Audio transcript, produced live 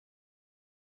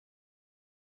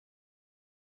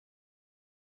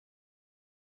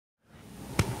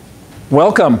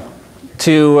Welcome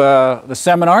to the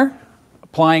seminar,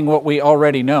 Applying What We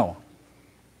Already Know.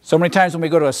 So many times when we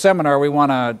go to a seminar, we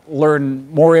want to learn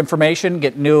more information,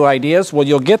 get new ideas. Well,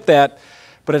 you'll get that,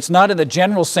 but it's not in the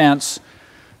general sense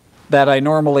that I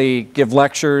normally give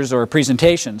lectures or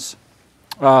presentations.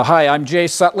 Hi, I'm Jay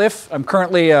Sutliff. I'm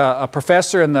currently a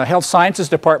professor in the Health Sciences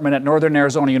Department at Northern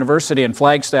Arizona University in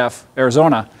Flagstaff,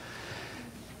 Arizona.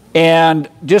 And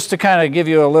just to kind of give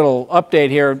you a little update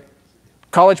here,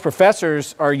 college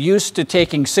professors are used to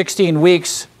taking 16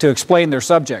 weeks to explain their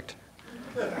subject,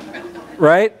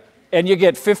 right? And you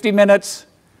get 50 minutes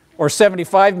or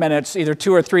 75 minutes, either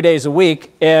 2 or 3 days a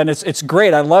week, and it's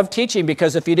great. I love teaching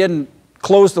because if you didn't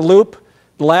close the loop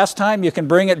the last time, you can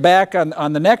bring it back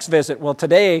on the next visit. Well,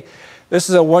 today, this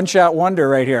is a one-shot wonder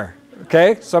right here,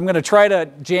 okay? So I'm going to try to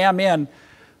jam in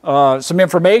some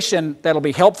information that'll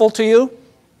be helpful to you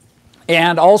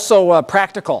and also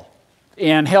practical,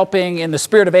 and helping in the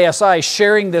spirit of ASI,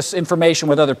 sharing this information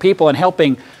with other people and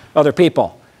helping other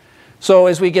people. So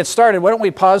as we get started, why don't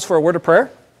we pause for a word of prayer?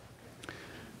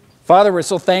 Father, we're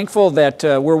so thankful that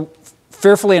we're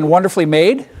fearfully and wonderfully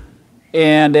made.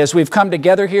 And as we've come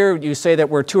together here, you say that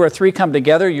where 2 or 3 come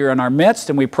together, you're in our midst,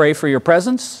 and we pray for your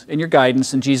presence and your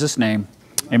guidance in Jesus' name.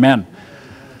 Amen.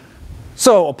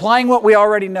 So, applying what we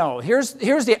already know. Here's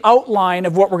the outline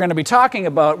of what we're going to be talking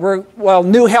about.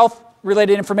 New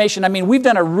health-related information. I mean, we've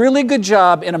done a really good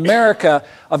job in America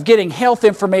of getting health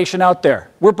information out there.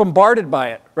 We're bombarded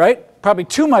by it, right? Probably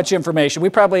too much information. We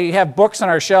probably have books on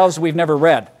our shelves we've never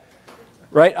read,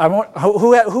 right?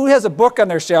 Who has a book on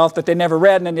their shelf that they never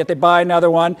read, and then yet they buy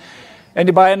another one, and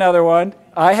you buy another one?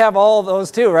 I have all of those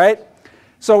too, right?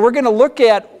 So we're going to look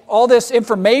at all this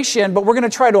information, but we're going to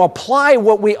try to apply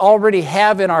what we already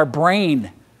have in our brain.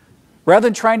 Rather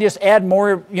than trying to just add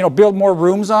more, build more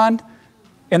rooms on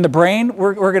in the brain,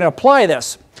 we're going to apply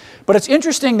this. But it's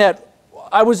interesting that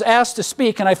I was asked to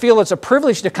speak, and I feel it's a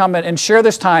privilege to come and share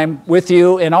this time with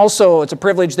you, and also it's a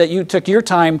privilege that you took your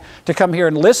time to come here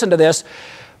and listen to this.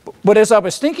 But as I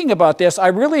was thinking about this,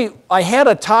 I had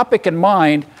a topic in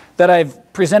mind that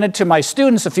I've presented to my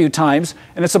students a few times,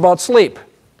 and it's about sleep.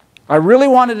 I really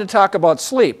wanted to talk about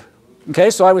sleep. Okay,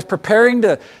 so I was preparing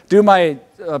to do my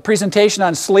presentation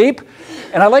on sleep,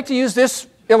 and I like to use this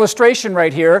illustration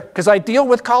right here because I deal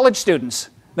with college students.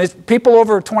 People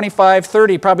over 25,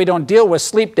 30 probably don't deal with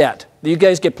sleep debt. You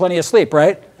guys get plenty of sleep,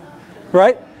 right?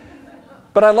 Right?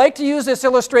 But I like to use this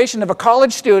illustration of a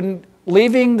college student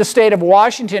leaving the state of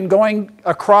Washington going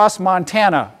across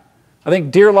Montana. I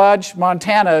think Deer Lodge,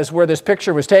 Montana is where this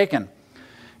picture was taken.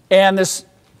 And this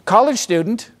college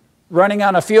student, running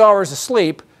on a few hours of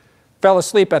sleep, fell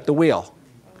asleep at the wheel.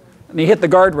 And he hit the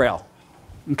guardrail.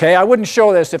 Okay, I wouldn't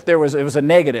show this if it was a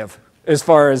negative as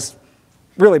far as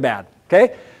really bad.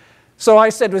 Okay, so I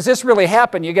said, does this really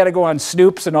happen? You got to go on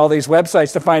Snoops and all these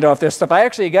websites to find out this stuff. I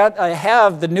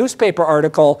have the newspaper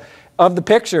article of the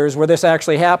pictures where this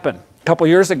actually happened a couple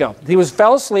years ago. He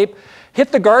fell asleep,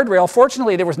 hit the guardrail.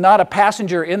 Fortunately, there was not a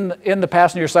passenger in the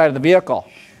passenger side of the vehicle.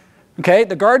 Okay,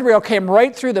 the guardrail came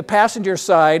right through the passenger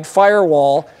side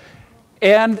firewall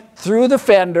and through the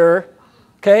fender,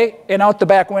 okay, and out the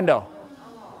back window.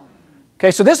 Okay,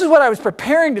 so this is what I was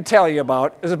preparing to tell you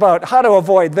about, is about how to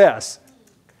avoid this.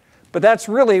 But that's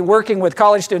really working with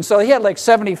college students. So he had like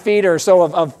 70 feet or so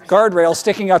of guardrail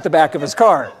sticking out the back of his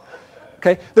car.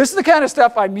 Okay, this is the kind of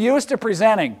stuff I'm used to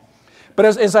presenting. But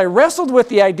as I wrestled with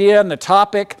the idea and the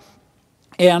topic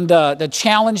and the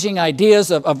challenging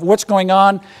ideas of what's going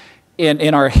on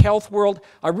in our health world,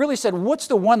 I really said, what's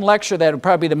the one lecture that would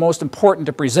probably be the most important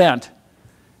to present?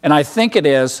 And I think it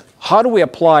is, how do we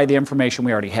apply the information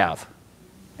we already have?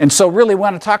 And so really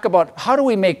want to talk about how do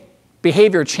we make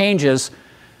behavior changes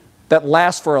that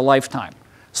last for a lifetime.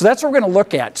 So that's what we're going to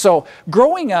look at. So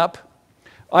growing up,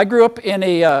 I grew up in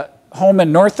a home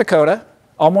in North Dakota,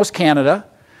 almost Canada.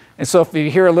 And so if you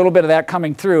hear a little bit of that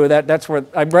coming through, that's where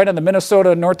I'm right on the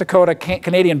Minnesota-North Dakota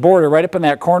Canadian border, right up in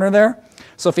that corner there.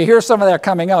 So if you hear some of that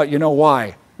coming out, you know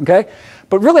why. Okay?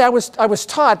 But really, I was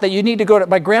taught that you need to go to,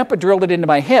 my grandpa drilled it into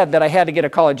my head that I had to get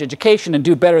a college education and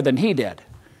do better than he did.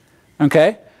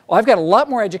 Okay? Well, I've got a lot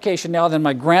more education now than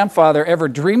my grandfather ever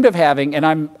dreamed of having, and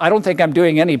I don't think I'm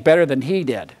doing any better than he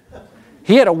did.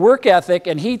 He had a work ethic,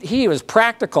 and he was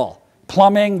practical.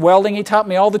 Plumbing, welding, he taught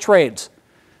me all the trades.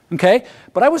 Okay?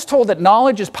 But I was told that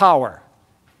knowledge is power.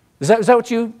 Is that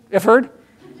what you have heard?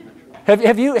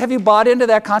 Have you bought into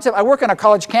that concept? I work on a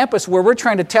college campus where we're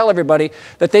trying to tell everybody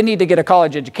that they need to get a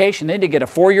college education. They need to get a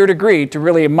 4-year degree to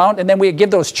really amount, and then we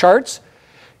give those charts.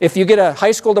 If you get a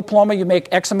high school diploma, you make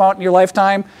X amount in your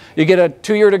lifetime. You get a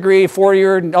 2-year degree,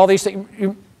 4-year, and all these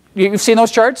things. You've seen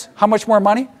those charts? How much more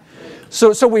money?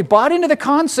 So we bought into the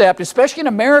concept, especially in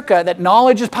America, that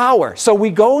knowledge is power. So we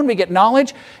go and we get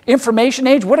knowledge, information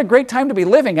age. What a great time to be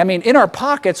living. I mean, in our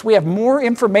pockets, we have more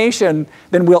information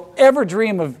than we'll ever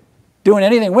dream of doing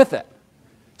anything with it.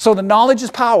 So the knowledge is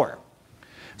power.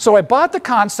 So I bought the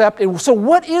concept. So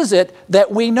what is it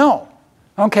that we know?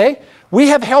 Okay, we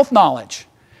have health knowledge.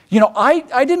 You know,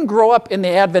 I didn't grow up in the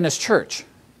Adventist church.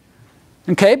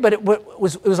 Okay, but it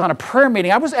was on a prayer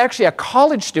meeting. I was actually a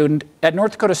college student at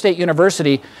North Dakota State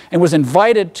University and was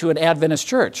invited to an Adventist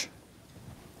church.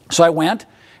 So I went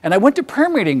to prayer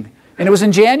meeting, and it was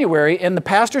in January, and the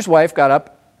pastor's wife got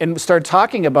up and started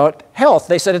talking about health.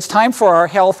 They said, it's time for our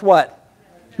health what?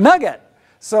 Nugget.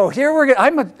 So here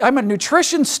I'm a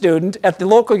nutrition student at the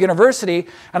local university,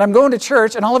 and I'm going to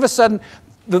church, and all of a sudden,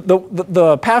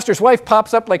 the pastor's wife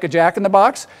pops up like a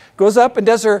jack-in-the-box, goes up and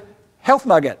does her health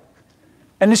nugget.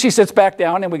 And then she sits back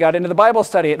down, and we got into the Bible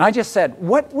study. And I just said,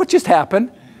 what just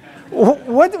happened?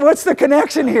 What's the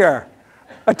connection here?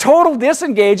 A total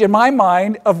disengage in my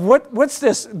mind of what's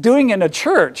this doing in a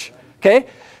church? Okay,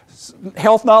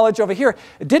 health knowledge over here.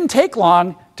 It didn't take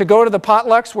long to go to the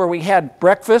potlucks where we had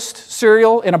breakfast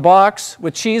cereal in a box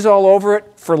with cheese all over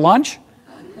it for lunch.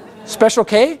 Special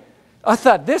K. I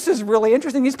thought, this is really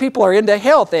interesting. These people are into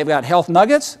health. They've got health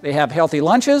nuggets. They have healthy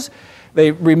lunches.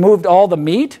 They removed all the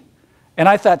meat. And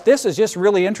I thought, this is just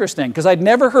really interesting, because I'd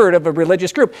never heard of a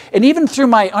religious group. And even through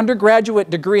my undergraduate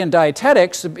degree in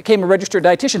dietetics, I became a registered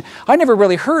dietitian, I never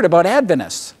really heard about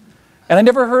Adventists. And I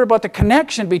never heard about the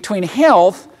connection between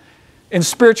health and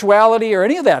spirituality or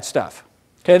any of that stuff.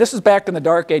 Okay, this is back in the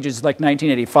dark ages, like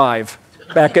 1985,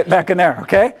 back in there,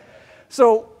 okay?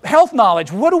 So health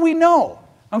knowledge, what do we know?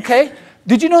 Okay,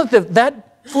 did you know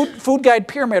that food guide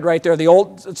pyramid right there, the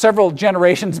old, several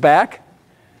generations back,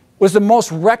 was the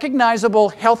most recognizable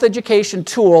health education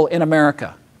tool in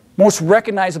America. Most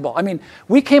recognizable. I mean,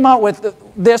 we came out with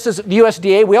this as the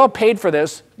USDA. We all paid for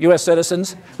this, U.S.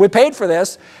 citizens. We paid for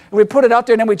this, and we put it out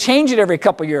there, and then we change it every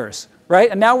couple years,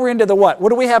 right? And now we're into the what? What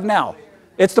do we have now?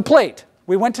 It's the plate.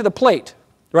 We went to the plate,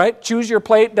 right?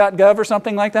 Chooseyourplate.gov or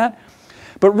something like that.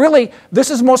 But really,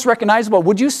 this is most recognizable.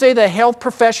 Would you say the health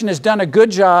profession has done a good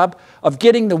job of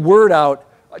getting the word out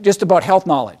just about health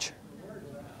knowledge?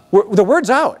 The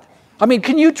word's out. I mean,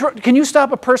 can you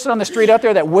stop a person on the street out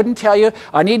there that wouldn't tell you,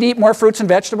 I need to eat more fruits and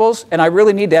vegetables, and I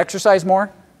really need to exercise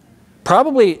more?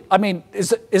 Probably, I mean,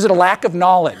 is it a lack of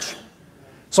knowledge?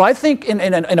 So I think in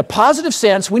a positive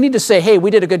sense, we need to say, hey, we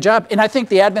did a good job. And I think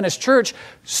the Adventist Church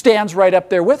stands right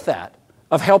up there with that,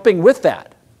 of helping with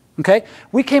that. Okay?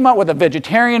 We came out with a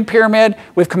vegetarian pyramid.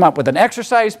 We've come up with an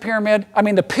exercise pyramid. I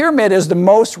mean, the pyramid is the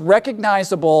most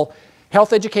recognizable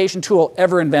health education tool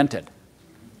ever invented.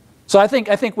 So I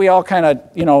think we all kind of,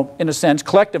 you know, in a sense,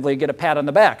 collectively get a pat on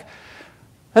the back.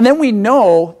 And then we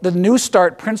know the New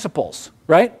Start principles,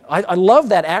 right? I love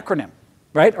that acronym,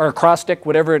 right? Or acrostic,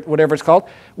 whatever it's called.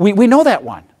 We know that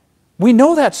one. We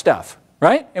know that stuff,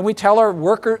 right? And we tell our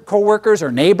co-workers,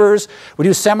 our neighbors, we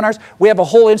do seminars. We have a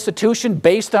whole institution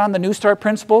based on the New Start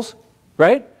principles,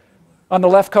 right? On the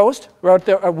left coast, right out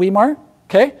there at Weimar,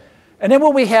 okay? And then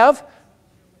what we have,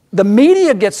 the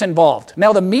media gets involved.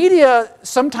 Now the media,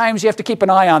 sometimes you have to keep an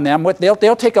eye on them.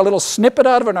 They'll take a little snippet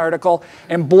out of an article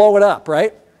and blow it up,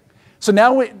 right? So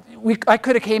now I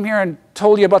could have came here and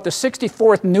told you about the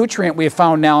 64th nutrient we have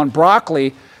found now in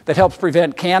broccoli that helps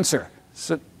prevent cancer.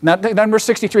 So not number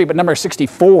 63, but number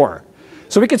 64.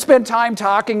 So we could spend time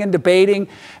talking and debating,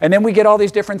 and then we get all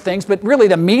these different things. But really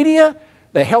the media,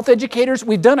 the health educators,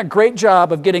 we've done a great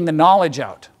job of getting the knowledge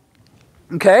out.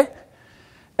 Okay?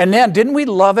 And then, didn't we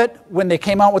love it when they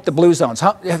came out with the blue zones?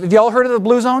 Have you all heard of the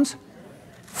blue zones?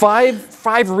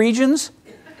 Five regions.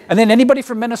 And then anybody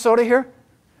from Minnesota here?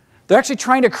 They're actually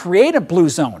trying to create a blue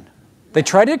zone. They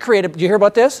tried to create it. Did you hear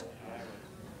about this?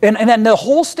 And then the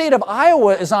whole state of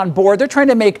Iowa is on board. They're trying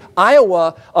to make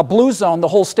Iowa a blue zone, the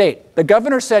whole state. The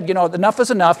governor said, you know, enough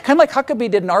is enough, kind of like Huckabee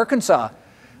did in Arkansas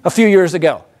a few years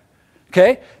ago.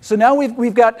 Okay, so now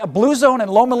we've got a blue zone in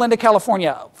Loma Linda,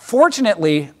 California.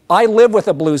 Fortunately, I live with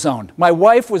a blue zone. My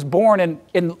wife was born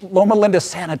in Loma Linda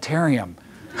Sanitarium.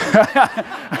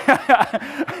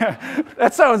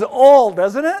 That sounds old,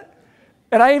 doesn't it?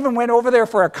 And I even went over there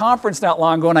for a conference not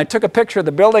long ago, and I took a picture of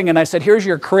the building, and I said, here's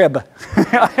your crib.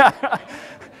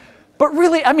 But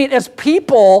really, I mean, as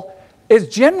people, is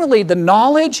generally the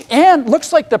knowledge, and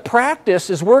looks like the practice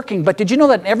is working. But did you know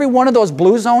that in every one of those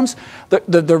blue zones,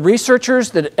 the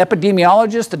researchers, the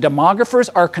epidemiologists, the demographers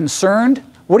are concerned?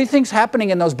 What do you think's happening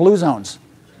in those blue zones?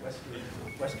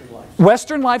 Western lights.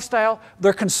 Western lifestyle,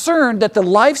 they're concerned that the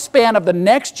lifespan of the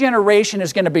next generation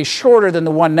is going to be shorter than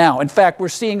the one now. In fact, we're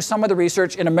seeing some of the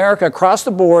research in America across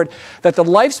the board that the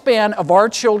lifespan of our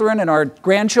children and our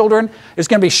grandchildren is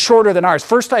going to be shorter than ours.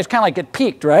 First time, it's kind of like it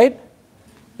peaked, right?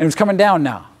 And it's coming down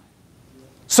now.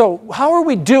 So how are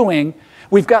we doing?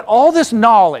 We've got all this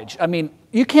knowledge. I mean,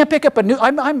 you can't pick up a new...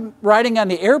 I'm riding on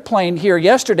the airplane here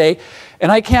yesterday,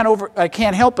 and I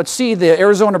can't help but see the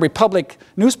Arizona Republic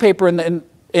newspaper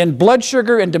in blood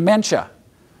sugar and dementia.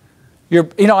 You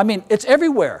know, I mean, it's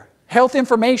everywhere. Health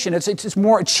information, it's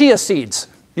more chia seeds,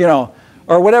 you know,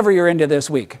 or whatever you're into this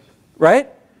week, right?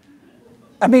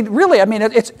 I mean, really, I mean,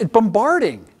 it's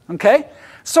bombarding, okay?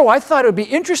 So I thought it would be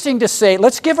interesting to say,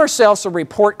 let's give ourselves a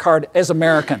report card as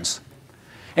Americans.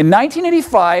 In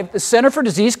 1985, the Center for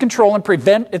Disease Control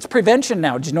and it's prevention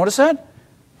now. Did you notice that?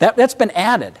 That's been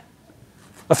added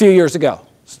a few years ago.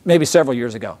 Maybe several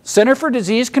years ago. Center for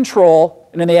Disease Control,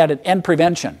 and then they added and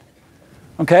prevention.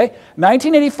 Okay?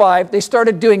 1985, they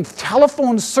started doing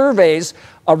telephone surveys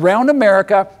around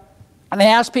America, and they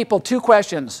asked people 2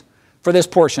 questions for this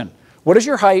portion. What is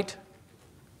your height,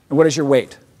 and what is your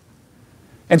weight?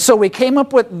 And so we've come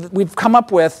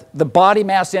up with the body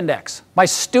mass index. My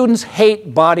students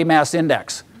hate body mass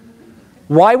index.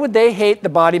 Why would they hate the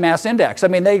body mass index? I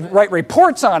mean, they write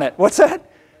reports on it. What's that?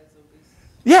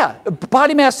 Yeah,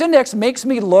 body mass index makes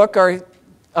me look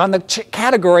on the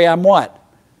category I'm what?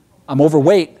 I'm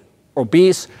overweight,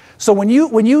 obese. So when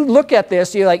you look at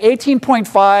this, you're like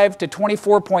 18.5 to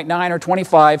 24.9 or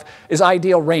 25 is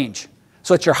ideal range.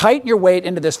 So it's your height and your weight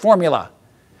into this formula.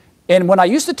 And when I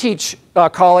used to teach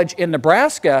college in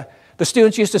Nebraska, the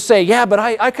students used to say, yeah, but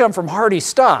I come from hardy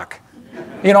stock.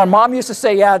 You know, and Mom used to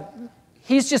say, yeah,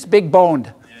 he's just big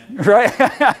boned. Right?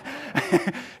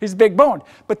 He's big boned.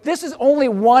 But this is only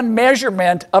one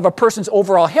measurement of a person's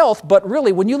overall health. But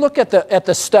really, when you look at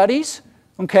the studies,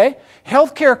 okay,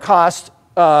 healthcare costs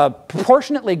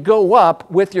proportionately go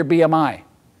up with your BMI.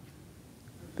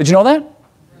 Did you know that?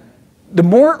 The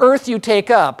more earth you take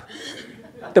up,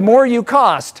 the more you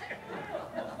cost.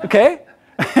 Okay?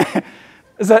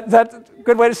 Is that a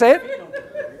good way to say it?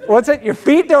 What's it? Your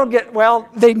feet don't get, well,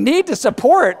 they need to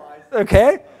support,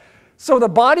 okay? So the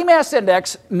body mass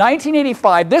index,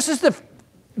 1985, this is the,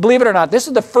 believe it or not, this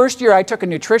is the first year I took a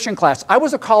nutrition class. I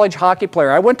was a college hockey player.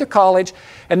 I went to college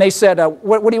and they said,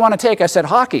 what do you want to take? I said,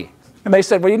 hockey. And they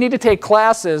said, well, you need to take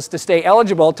classes to stay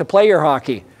eligible to play your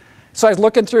hockey. So I was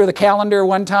looking through the calendar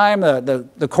one time,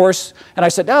 the course, and I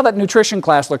said, oh, that nutrition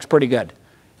class looks pretty good.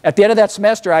 At the end of that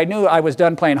semester, I knew I was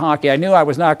done playing hockey. I knew I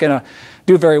was not going to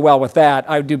do very well with that.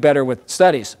 I would do better with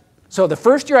studies. So the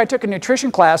first year I took a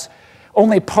nutrition class,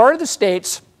 only part of the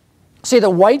states, see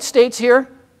the white states here,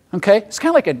 okay? It's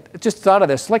kind of like just thought of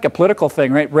this, like a political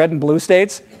thing, right? Red and blue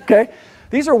states, okay?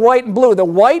 These are white and blue. The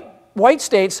white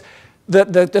states,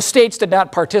 the states did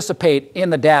not participate in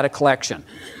the data collection,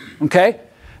 okay?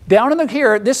 Down in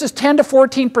here, this is 10 to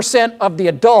 14% of the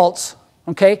adults,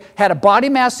 okay, had a body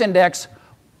mass index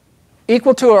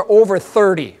equal to or over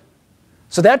 30.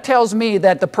 So that tells me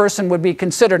that the person would be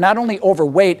considered not only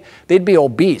overweight, they'd be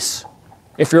obese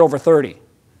if you're over 30.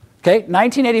 Okay,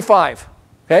 1985.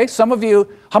 Okay, some of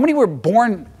you, how many were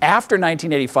born after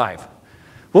 1985?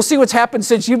 We'll see what's happened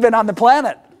since you've been on the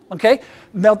planet. Okay,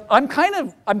 now I'm kind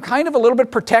of a little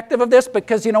bit protective of this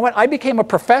because you know what? I became a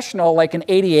professional like in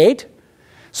 '88.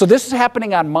 So this is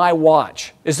happening on my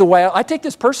watch, is the way I take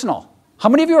this personal. How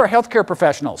many of you are healthcare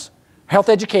professionals, health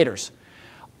educators?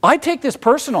 I take this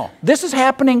personal. This is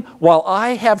happening while I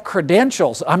have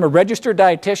credentials. I'm a registered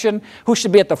dietitian who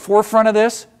should be at the forefront of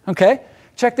this, okay?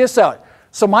 Check this out.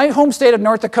 So my home state of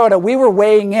North Dakota, we were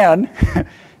weighing in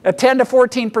at 10 to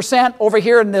 14% over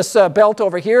here in this belt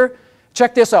over here.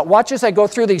 Check this out. Watch as I go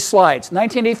through these slides.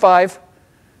 1985,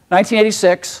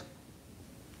 1986,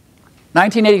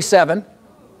 1987.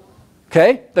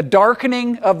 Okay, the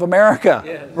darkening of America,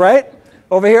 yeah. Right?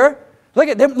 Over here. Look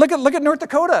at them. Look at North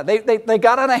Dakota. They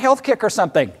got on a health kick or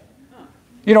something.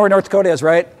 You know where North Dakota is,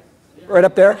 right? Right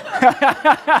up there.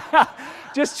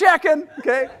 Just checking.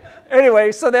 Okay.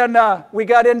 Anyway, so then we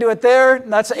got into it there,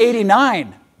 and that's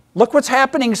 89. Look what's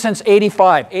happening since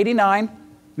 85, 89,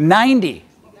 90.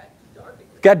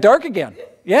 Got dark again.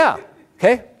 Yeah.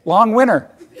 Okay. Long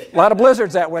winter. A lot of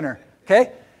blizzards that winter.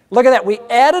 Okay. Look at that. We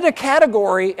added a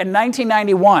category in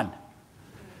 1991.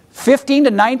 15 to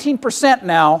 19%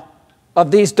 now of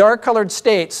these dark-colored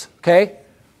states, okay,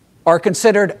 are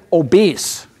considered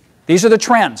obese. These are the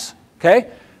trends, okay?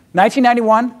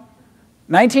 1991,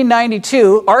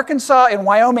 1992, Arkansas and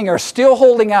Wyoming are still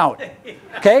holding out,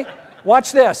 okay?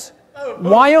 Watch this.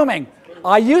 Wyoming,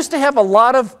 I used to have a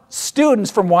lot of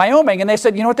students from Wyoming, and they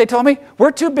said, you know what they told me?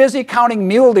 We're too busy counting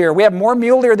mule deer. We have more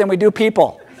mule deer than we do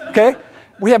people, okay?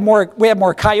 We have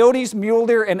more coyotes, mule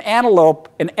deer, and antelope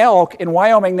and elk in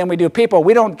Wyoming than we do people.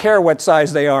 We don't care what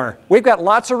size they are. We've got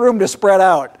lots of room to spread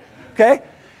out, okay?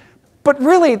 But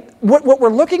really, what we're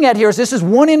looking at here is this is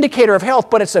one indicator of health,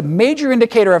 but it's a major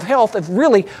indicator of health of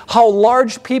really how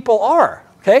large people are,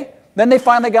 okay? Then they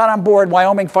finally got on board.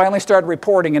 Wyoming finally started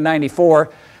reporting in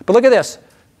 94. But look at this,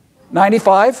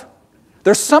 95.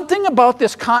 There's something about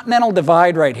this continental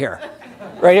divide right here,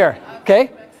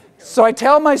 okay? So I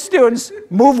tell my students,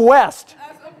 move west,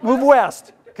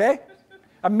 okay?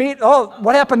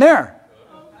 What happened there?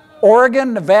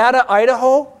 Oregon, Nevada,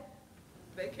 Idaho.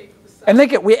 And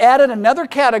we added another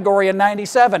category in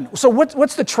 97. So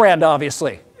what's the trend,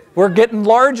 obviously? We're getting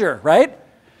larger, right?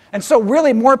 And so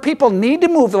really more people need to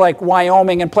move to like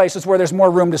Wyoming and places where there's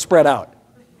more room to spread out,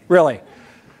 really.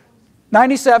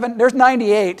 97, there's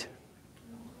 98,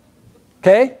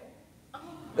 okay?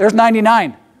 There's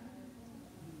 99.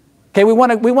 Okay, we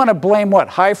want to blame what?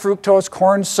 High fructose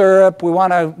corn syrup, we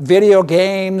want to video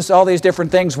games, all these different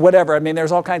things, whatever. I mean,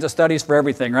 there's all kinds of studies for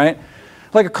everything, right?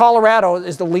 Like Colorado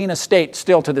is the leanest state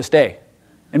still to this day.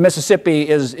 And Mississippi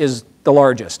is the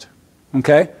largest,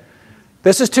 okay?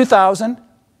 This is 2000.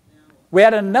 We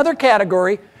added another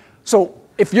category. So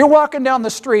if you're walking down the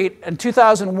street in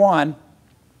 2001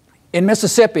 in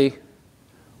Mississippi,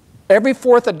 every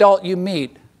fourth adult you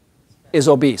meet is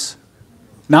obese.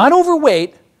 Not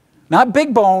overweight, not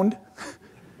big boned,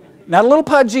 not a little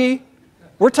pudgy.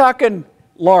 We're talking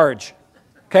large,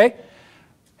 okay?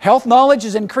 Health knowledge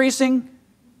is increasing,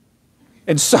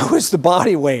 and so is the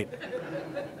body weight,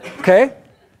 okay?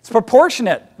 It's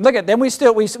proportionate. Look at, then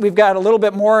we've got a little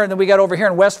bit more, and then we got over here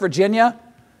in West Virginia,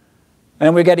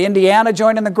 and we got Indiana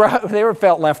joining the group. They were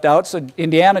felt left out, so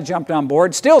Indiana jumped on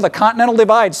board. Still, the continental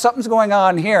divide, something's going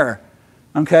on here,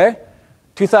 okay?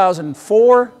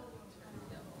 2004.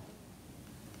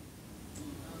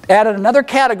 Added another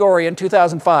category in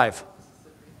 2005.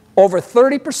 Over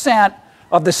 30%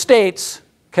 of the states,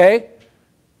 okay,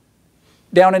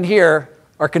 down in here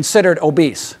are considered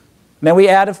obese. And then we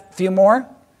add a few more.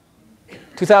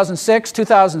 2006,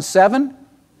 2007,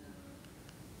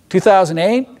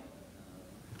 2008,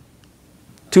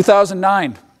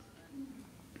 2009.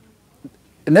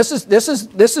 And this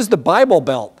is the Bible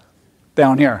Belt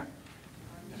down here.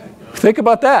 Think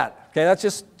about that. Okay, that's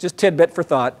just tidbit for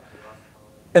thought.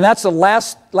 And that's the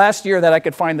last year that I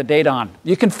could find the date on.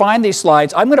 You can find these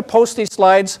slides. I'm going to post these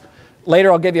slides. Later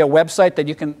I'll give you a website that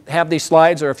you can have these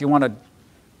slides, or if you want to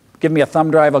give me a thumb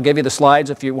drive, I'll give you the slides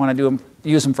if you want to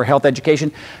use them for health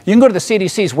education. You can go to the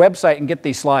CDC's website and get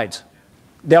these slides.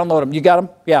 Download them. You got them?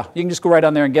 Yeah, you can just go right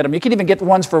on there and get them. You can even get the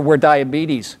ones for where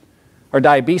diabetes, or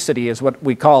diabesity is what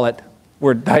we call it,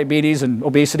 where diabetes and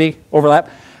obesity overlap.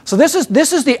 So this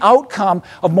is the outcome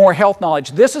of more health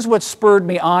knowledge. This is what spurred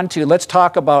me on to, let's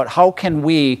talk about how can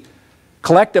we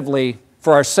collectively,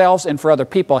 for ourselves and for other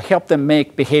people, help them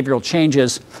make behavioral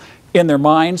changes in their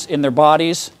minds, in their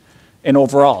bodies, and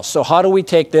overall. So how do we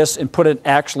take this and put it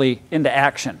actually into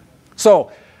action?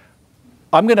 So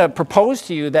I'm going to propose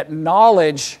to you that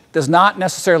knowledge does not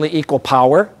necessarily equal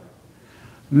power.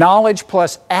 Knowledge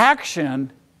plus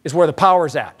action is where the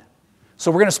power's at. So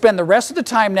we're going to spend the rest of the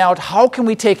time now, how can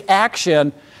we take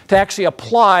action to actually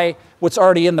apply what's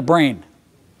already in the brain?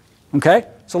 Okay?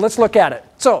 So let's look at it.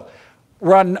 So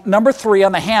we're on number 3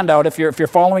 on the handout, if you're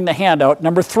following the handout.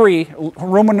 Number 3,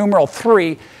 Roman numeral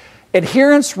 3,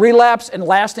 adherence, relapse, and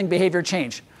lasting behavior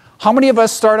change. How many of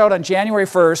us start out on January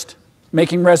 1st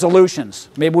making resolutions?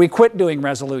 Maybe we quit doing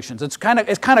resolutions. It's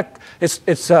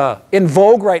in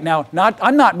vogue right now.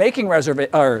 I'm not making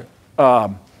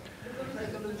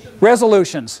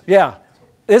resolutions, yeah.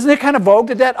 Isn't it kind of vogue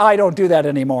to that? I don't do that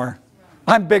anymore.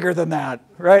 I'm bigger than that,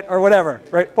 right? Or whatever,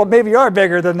 right? Well, maybe you are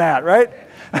bigger than that, right?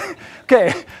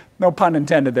 Okay, no pun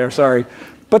intended there, sorry.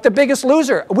 But the Biggest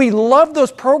Loser, we love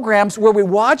those programs where we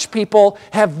watch people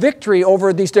have victory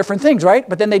over these different things, right?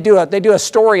 But then they do a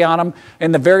story on them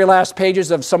in the very last pages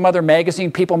of some other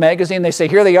magazine, People magazine. They say,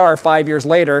 here they are 5 years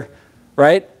later,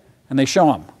 right? And they show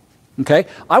them. Okay?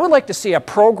 I would like to see a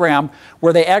program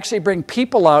where they actually bring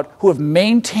people out who have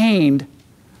maintained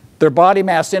their body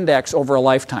mass index over a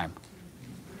lifetime.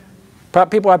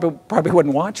 People probably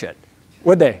wouldn't watch it,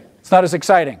 would they? It's not as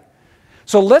exciting.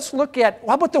 So let's look at,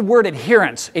 how about the word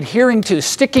adherence? Adhering to,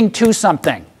 sticking to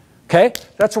something. Okay?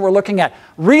 That's what we're looking at.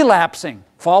 Relapsing,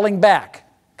 falling back.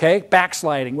 Okay?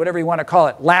 Backsliding, whatever you want to call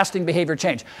it. Lasting behavior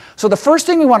change. So the first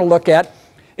thing we want to look at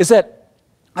is that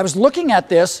I was looking at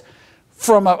this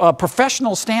from a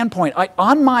professional standpoint.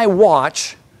 On my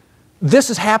watch, this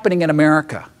is happening in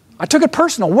America. I took it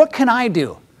personal. What can I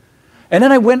do? And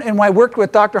then I went and I worked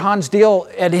with Dr. Hans Deal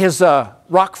at his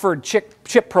Rockford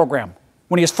chip program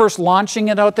when he was first launching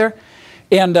it out there.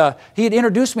 And he had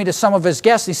introduced me to some of his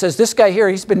guests. He says, this guy here,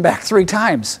 he's been back 3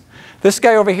 times. This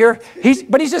guy over here,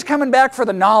 but he's just coming back for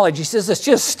the knowledge. He says, it's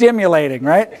just stimulating,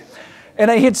 right? And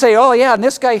he'd say, oh yeah, and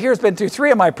this guy here has been through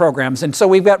 3 of my programs. And so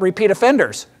we've got repeat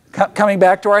offenders coming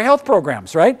back to our health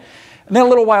programs, right? And then a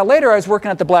little while later, I was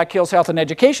working at the Black Hills Health and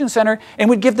Education Center, and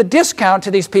we'd give the discount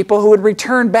to these people who would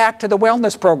return back to the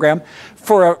wellness program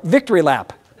for a victory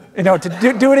lap, you know,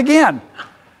 to do it again.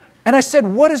 And I said,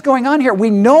 what is going on here?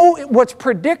 We know what's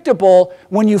predictable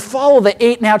when you follow the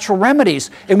 8 natural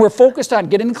remedies, and we're focused on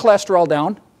getting the cholesterol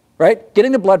down, right?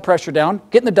 Getting the blood pressure down,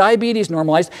 getting the diabetes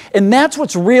normalized, and that's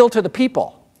what's real to the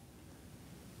people.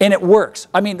 And it works.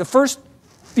 I mean, the first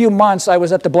few months I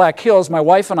was at the Black Hills, my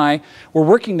wife and I were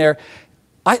working there,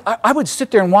 I would sit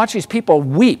there and watch these people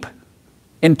weep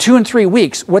in 2 and 3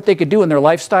 weeks what they could do in their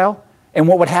lifestyle and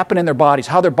what would happen in their bodies,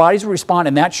 how their bodies would respond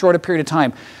in that short a period of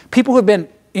time. People who have been,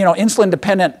 you know,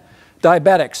 insulin-dependent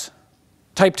diabetics,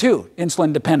 type 2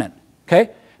 insulin-dependent, okay?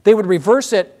 They would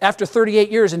reverse it after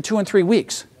 38 years in 2 and 3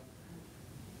 weeks.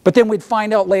 But then we'd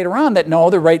find out later on that no,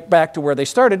 they're right back to where they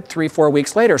started 3, 4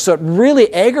 weeks later. So it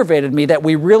really aggravated me that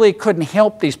we really couldn't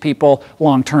help these people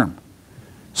long term.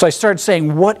 So I started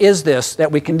saying, what is this that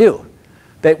we can do?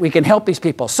 That we can help these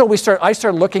people. So I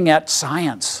started looking at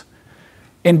science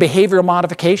and behavioral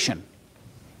modification,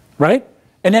 right?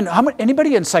 And then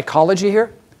anybody in psychology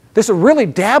here? This is really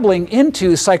dabbling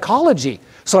into psychology.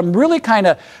 So I'm really kind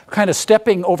of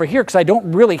stepping over here because I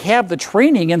don't really have the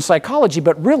training in psychology,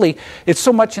 but really it's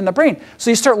so much in the brain. So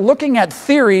you start looking at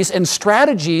theories and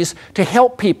strategies to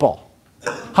help people.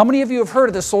 How many of you have heard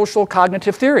of the social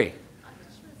cognitive theory?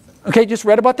 Okay, just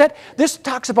read about that? This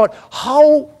talks about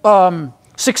how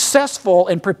successful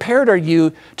and prepared are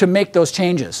you to make those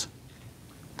changes.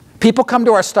 People come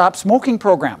to our stop smoking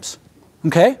programs,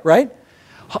 okay, right?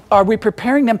 Are we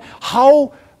preparing them?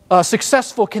 How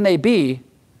successful can they be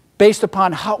based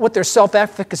upon what their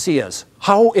self-efficacy is?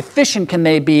 How efficient can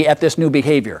they be at this new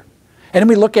behavior? And then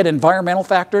we look at environmental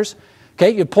factors.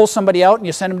 Okay, you pull somebody out and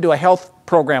you send them to a health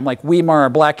program like Weimar or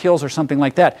Black Hills or something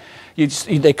like that.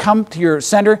 They come to your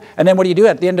center, and then what do?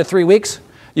 At the end of 3 weeks?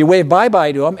 You wave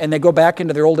bye-bye to them, and they go back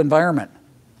into their old environment.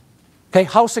 Okay,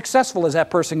 how successful is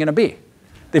that person going to be?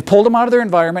 They've pulled them out of their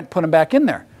environment, put them back in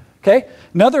there. Okay,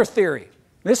 another theory.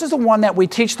 This is the one that we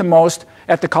teach the most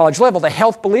at the college level, the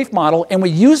health belief model, and we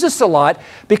use this a lot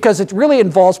because it really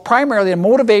involves primarily the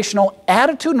motivational,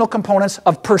 attitudinal components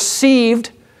of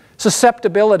perceived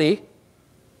susceptibility.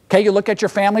 Okay, you look at your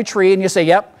family tree and you say,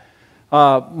 yep,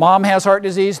 mom has heart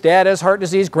disease, dad has heart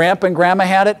disease, grandpa and grandma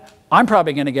had it, I'm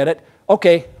probably going to get it.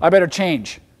 Okay, I better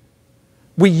change.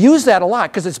 We use that a lot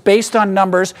because it's based on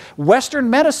numbers. Western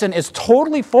medicine is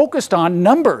totally focused on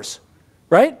numbers,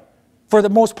 right? For the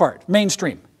most part,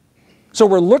 mainstream. So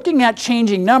we're looking at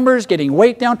changing numbers, getting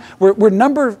weight down. We're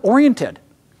number oriented.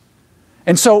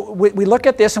 And so we look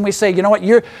at this and we say, you know what,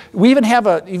 we even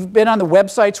have you've been on the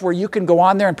websites where you can go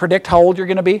on there and predict how old you're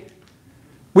going to be.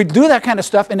 We do that kind of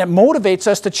stuff and it motivates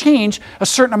us to change a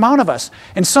certain amount of us.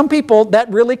 And some people,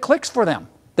 that really clicks for them.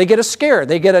 They get a scare,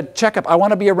 they get a checkup. I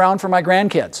want to be around for my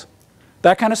grandkids.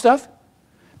 That kind of stuff.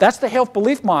 That's the health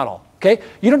belief model. Okay?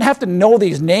 You don't have to know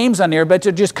these names on there, but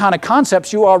they're just kind of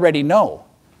concepts you already know.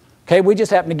 Okay? We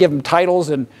just happen to give them titles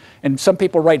and some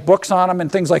people write books on them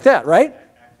and things like that, right?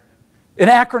 In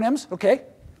acronyms, okay?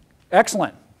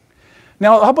 Excellent.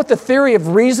 Now, how about the theory of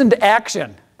reasoned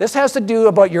action? This has to do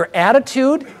about your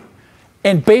attitude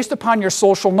and based upon your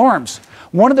social norms.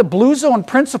 One of the Blue Zone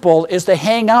principles is to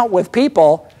hang out with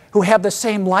people who have the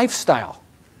same lifestyle.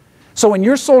 So in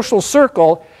your social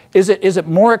circle, is it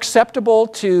more acceptable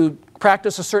to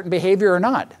practice a certain behavior or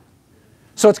not?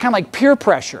 So it's kind of like peer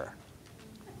pressure.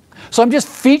 So I'm just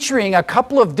featuring a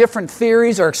couple of different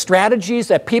theories or strategies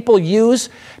that people use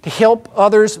to help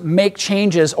others make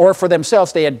changes or for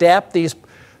themselves. They adapt these.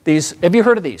 Have you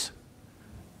heard of these?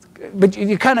 But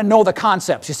you kind of know the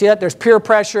concepts. You see that? There's peer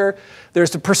pressure.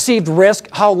 There's the perceived risk.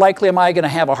 How likely am I going to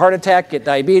have a heart attack, get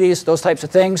diabetes, those types of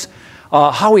things.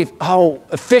 How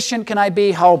efficient can I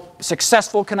be? How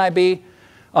successful can I be?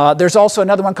 There's also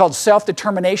another one called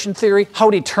self-determination theory. How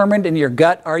determined in your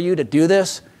gut are you to do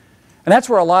this? And that's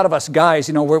where a lot of us guys,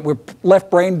 you know, we're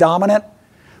left brain dominant.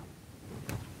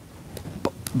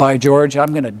 By George,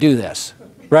 I'm going to do this,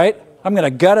 right? I'm going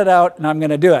to gut it out and I'm going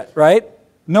to do it, right?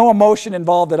 No emotion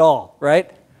involved at all,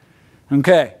 right?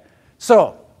 Okay.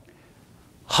 So,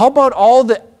 how about all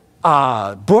the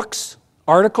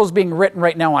articles being written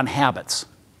right now on habits?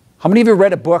 How many of you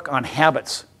read a book on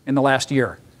habits in the last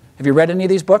year. Have you read any of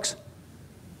these books?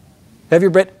 Have you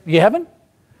read? You haven't?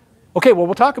 Okay, well,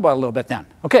 we'll talk about it a little bit then.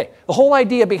 Okay, the whole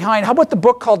idea behind, how about the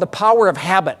book called The Power of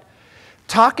Habit?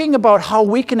 Talking about how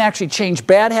we can actually change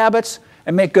bad habits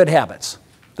and make good habits.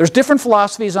 There's different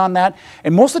philosophies on that,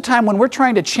 and most of the time when we're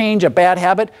trying to change a bad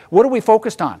habit, what are we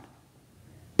focused on?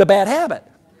 The bad habit.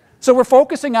 So we're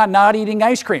focusing on not eating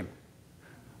ice cream.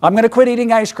 I'm going to quit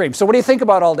eating ice cream. So what do you think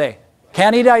about all day?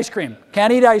 Can't eat ice cream.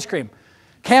 Can't eat ice cream.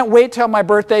 Can't wait till my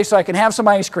birthday so I can have some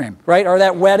ice cream, right? Or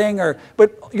that wedding,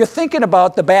 but you're thinking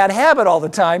about the bad habit all the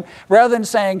time rather than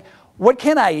saying, what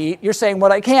can I eat? You're saying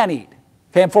what I can eat.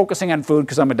 Okay, I'm focusing on food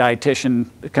because I'm a dietitian,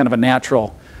 kind of a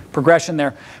natural progression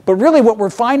there. But really what we're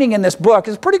finding in this book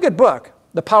is a pretty good book,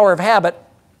 The Power of Habit.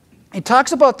 It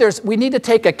talks about we need to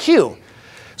take a cue.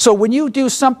 So when you do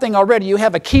something already, you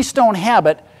have a keystone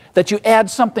habit that you add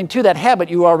something to that habit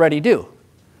you already do.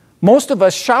 Most of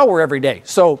us shower every day.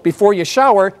 So before you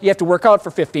shower, you have to work out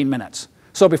for 15 minutes.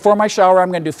 So before my shower,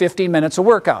 I'm going to do 15 minutes of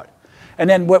workout. And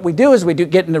then what we do is we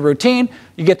get in the routine.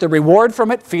 You get the reward from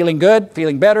it, feeling good,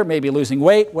 feeling better, maybe losing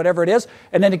weight, whatever it is.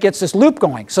 And then it gets this loop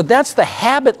going. So that's the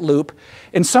habit loop.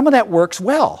 And some of that works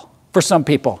well for some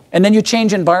people. And then you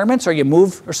change environments or you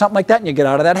move or something like that and you get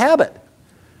out of that habit.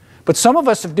 But some of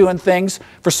us have doing things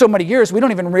for so many years, we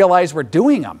don't even realize we're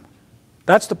doing them.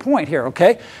 That's the point here,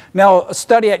 okay? Now, a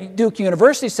study at Duke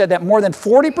University said that more than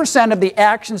 40% of the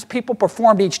actions people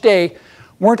performed each day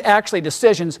weren't actually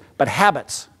decisions, but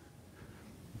habits.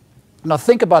 Now,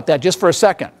 think about that just for a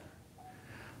second.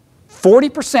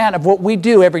 40% of what we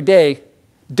do every day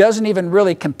doesn't even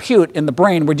really compute in the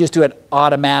brain. We just do it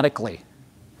automatically.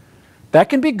 That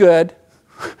can be good,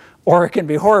 or it can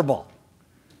be horrible.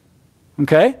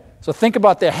 Okay? So think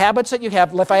about the habits that you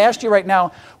have. If I asked you right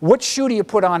now, what shoe do you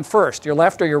put on first, your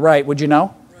left or your right, would you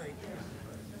know? Right.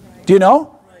 Do you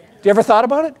know? Right. Do you ever thought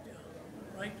about it?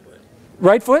 Yeah. Right foot.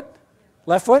 Right foot?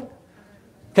 Left foot?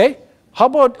 Okay. How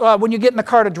about when you get in the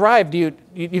car to drive, do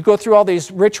you go through all these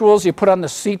rituals, you put on the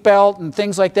seatbelt and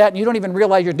things like that, and you don't even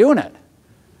realize you're doing it.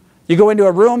 You go into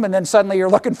a room and then suddenly you're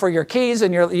looking for your keys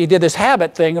and you did this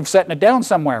habit thing of setting it down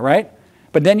somewhere, right?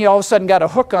 But then you all of a sudden got a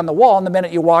hook on the wall, and the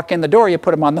minute you walk in the door, you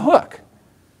put them on the hook.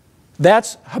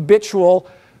 That's habitual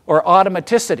or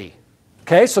automaticity.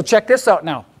 Okay, so check this out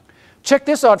now. Check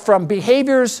this out from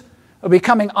behaviors of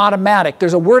becoming automatic.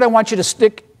 There's a word I want you to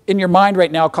stick in your mind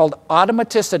right now called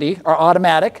automaticity or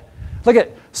automatic. Look at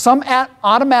it. Some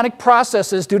automatic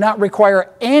processes do not require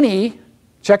any,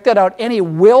 check that out, any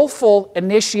willful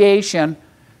initiation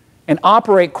and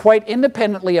operate quite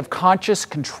independently of conscious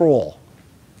control.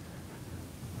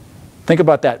 Think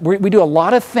about that. We do a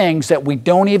lot of things that we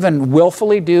don't even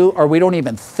willfully do or we don't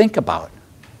even think about.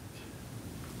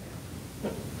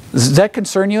 Does that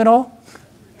concern you at all?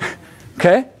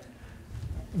 Okay?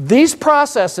 These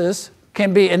processes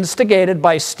can be instigated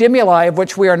by stimuli of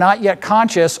which we are not yet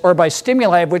conscious or by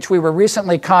stimuli of which we were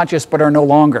recently conscious but are no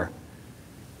longer.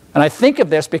 And I think of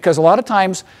this because a lot of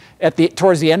times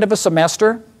towards the end of a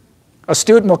semester, a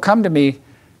student will come to me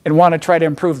and want to try to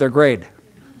improve their grade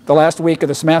the last week of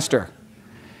the semester.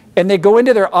 And they go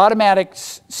into their automatic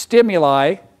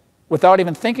stimuli without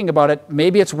even thinking about it.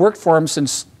 Maybe it's worked for them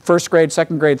since first grade,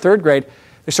 second grade, third grade.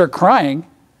 They start crying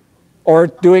or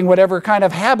doing whatever kind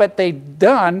of habit they've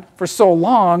done for so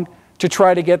long to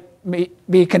try to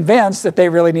be convinced that they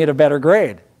really need a better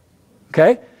grade.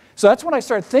 Okay? So that's what I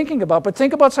started thinking about. But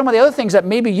think about some of the other things that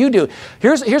maybe you do.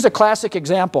 Here's a classic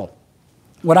example.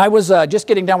 When I was just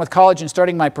getting done with college and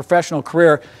starting my professional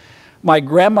career, my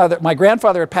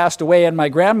grandfather had passed away, and my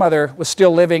grandmother was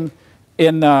still living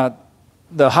in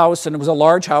the house, and it was a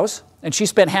large house, and she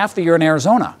spent half the year in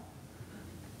Arizona.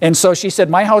 And so she said,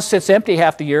 my house sits empty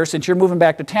half the year since you're moving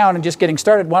back to town and just getting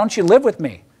started. Why don't you live with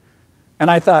me? And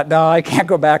I thought, no, I can't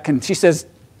go back. And she says,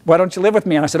 why don't you live with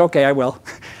me? And I said, okay, I will.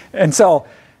 And so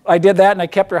I did that, and I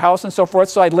kept her house and so forth.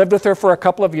 So I lived with her for a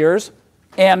couple of years,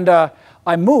 and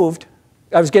I moved.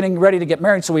 I was getting ready to get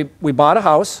married, so we bought a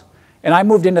house. And I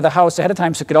moved into the house ahead of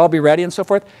time so it could all be ready and so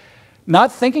forth.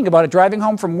 Not thinking about it, driving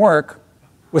home from work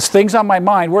with things on my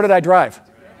mind. Where did I drive?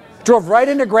 Drove right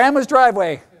into Grandma's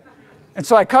driveway. And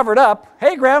so I covered up.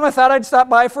 Hey, Grandma, thought I'd stop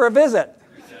by for a visit.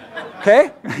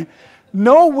 Okay?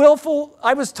 No willful,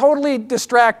 I was totally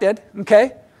distracted.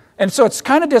 Okay? And so it's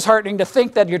kind of disheartening to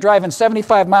think that you're driving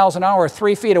 75 miles an hour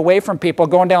 3 feet away from people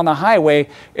going down the highway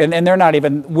and they're not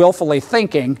even willfully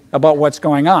thinking about what's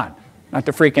going on. Not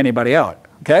to freak anybody out.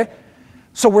 Okay?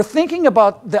 So we're thinking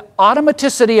about the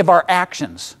automaticity of our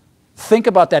actions. Think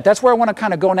about that. That's where I want to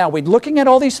kind of go now. We're looking at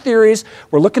all these theories.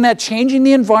 We're looking at changing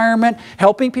the environment,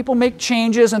 helping people make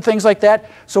changes and things like that.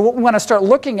 So what we want to start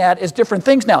looking at is different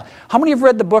things now. How many have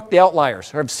read the book, The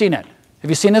Outliers, or have seen it?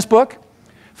 Have you seen this book?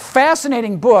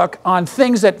 Fascinating book on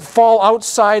things that fall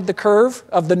outside the curve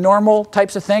of the normal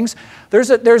types of things. There's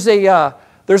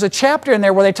a chapter in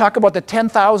there where they talk about the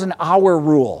 10,000 hour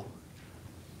rule.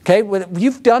 Okay, when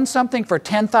you've done something for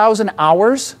 10,000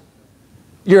 hours,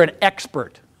 you're an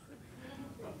expert.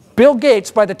 Bill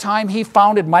Gates, by the time he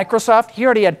founded Microsoft, he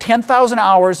already had 10,000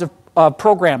 hours of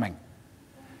programming.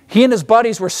 He and his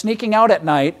buddies were sneaking out at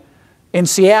night in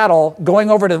Seattle,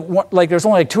 going over to, like, there's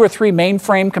only like 2 or 3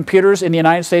 mainframe computers in the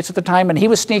United States at the time, and he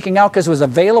was sneaking out because it was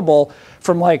available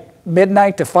from like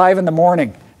midnight to 5 in the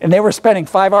morning. And they were spending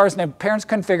 5 hours, and their parents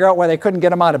couldn't figure out why they couldn't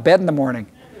get him out of bed in the morning.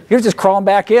 He was just crawling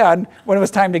back in when it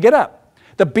was time to get up.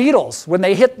 The Beatles, when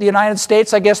they hit the United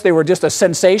States, I guess they were just a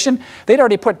sensation. They'd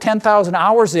already put 10,000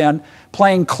 hours in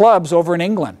playing clubs over in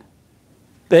England.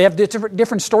 They have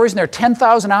different stories in there,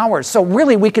 10,000 hours. So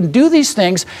really, we can do these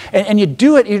things, and you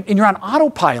do it, and you're on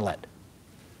autopilot.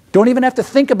 Don't even have to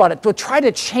think about it. But try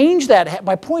to change that.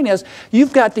 My point is,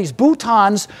 you've got these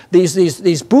boutons,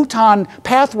 these bouton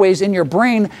pathways in your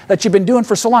brain that you've been doing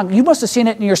for so long. You must have seen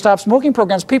it in your stop smoking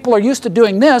programs. People are used to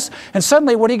doing this, and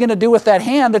suddenly what are you going to do with that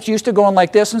hand that's used to going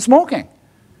like this and smoking?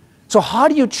 So how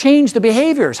do you change the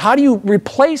behaviors? How do you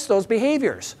replace those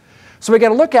behaviors? So we got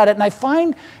to look at it, and I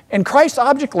find in Christ's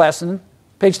object lesson,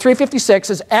 page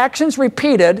 356, is actions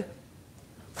repeated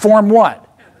form what?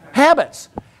 Habits.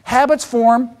 Habits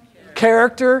form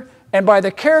character, and by the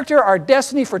character, our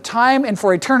destiny for time and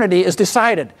for eternity is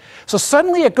decided. So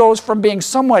suddenly it goes from being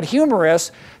somewhat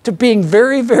humorous to being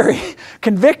very, very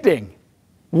convicting.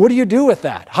 What do you do with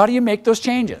that? How do you make those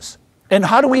changes? And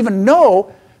how do we even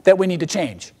know that we need to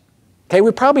change? Okay,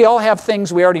 we probably all have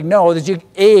things we already know. As you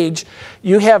age,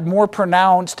 you have more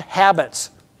pronounced habits,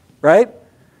 right?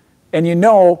 And you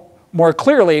know more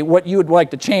clearly what you would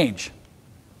like to change.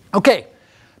 Okay,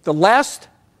 the last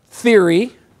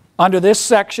theory under this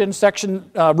section,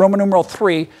 Roman numeral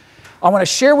 3, I want to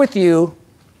share with you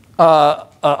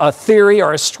a theory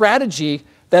or a strategy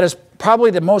that is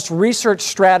probably the most researched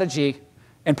strategy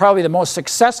and probably the most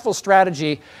successful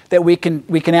strategy that we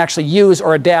can actually use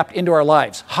or adapt into our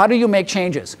lives. How do you make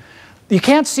changes? You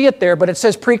can't see it there, but it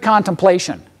says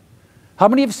pre-contemplation. How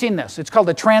many have seen this? It's called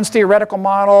the trans-theoretical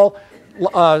model,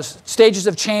 stages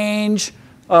of change,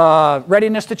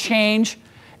 readiness to change.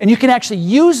 And you can actually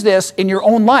use this in your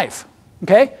own life,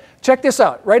 okay? Check this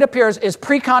out. Right up here is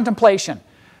pre-contemplation.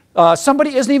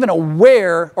 Somebody isn't even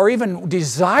aware or even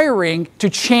desiring to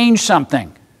change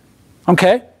something,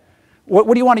 okay?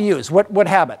 What do you want to use? What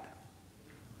habit?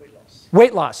 Weight loss.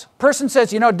 Weight loss. Person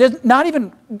says, you know, not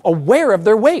even aware of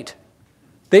their weight.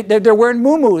 They're wearing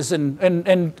muumuus and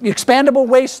expandable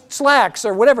waist slacks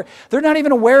or whatever. They're not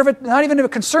even aware of it, not even a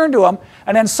concern to them.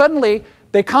 And then suddenly,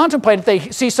 they contemplate it, they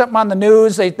see something on the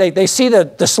news, they see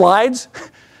the slides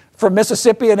from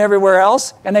Mississippi and everywhere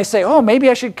else, and they say, oh, maybe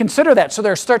I should consider that. So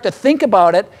they start to think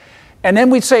about it, and then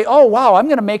we'd say, oh, wow, I'm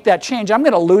going to make that change. I'm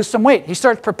going to lose some weight. He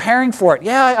starts preparing for it.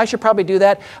 Yeah, I should probably do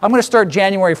that. I'm going to start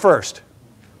January 1st,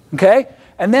 okay?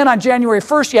 And then on January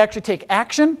 1st, you actually take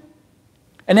action,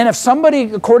 and then if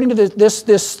somebody, according to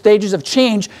this stages of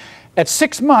change, at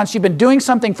 6 months, you've been doing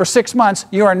something for 6 months,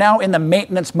 you are now in the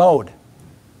maintenance mode.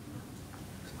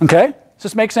 Okay? Does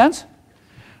this make sense?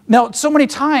 Now, so many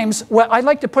times, well, I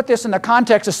like to put this in the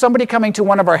context of somebody coming to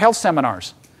one of our health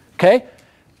seminars. Okay?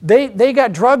 They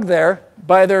got drugged there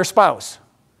by their spouse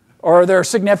or their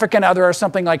significant other or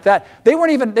something like that. They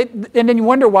weren't even, and then you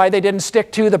wonder why they didn't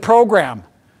stick to the program,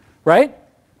 right?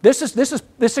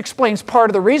 This explains part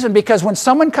of the reason, because when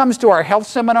someone comes to our health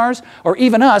seminars, or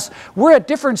even us, we're at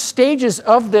different stages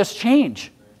of this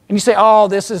change. And you say, oh,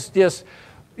 this is just,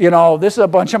 you know, this is a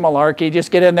bunch of malarkey, just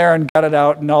get in there and gut it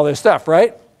out and all this stuff,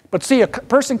 right? But see, a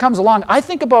person comes along. I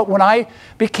think about when I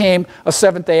became a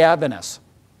Seventh-day Adventist.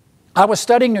 I was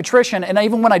studying nutrition, and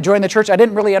even when I joined the church, I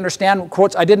didn't really understand,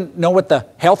 quotes, I didn't know what the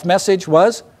health message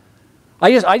was.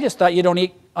 I just thought you don't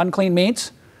eat unclean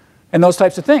meats and those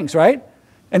types of things, right?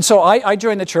 And so I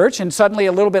joined the church, and suddenly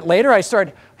a little bit later, I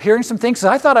started hearing some things.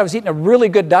 I thought I was eating a really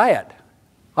good diet.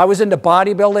 I was into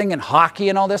bodybuilding and hockey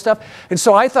and all this stuff. And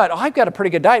so I thought, oh, I've got a pretty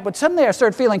good diet. But suddenly I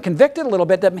started feeling convicted a little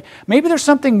bit that maybe there's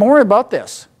something more about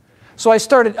this. So I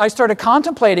started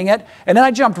contemplating it, and then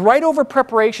I jumped right over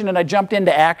preparation and I jumped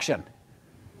into action.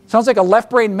 Sounds like a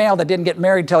left-brained male that didn't get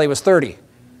married till he was 30.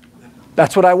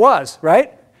 That's what I was,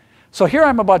 right? So here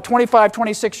I'm about 25,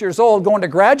 26 years old, going to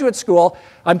graduate school.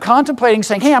 I'm contemplating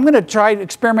saying, hey, I'm going to try to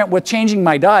experiment with changing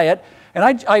my diet.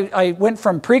 And I went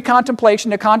from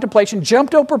pre-contemplation to contemplation,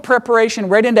 jumped over preparation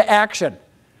right into action.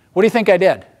 What do you think I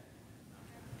did?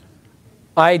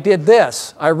 I did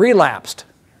this. I relapsed.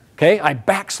 Okay? I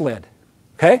backslid.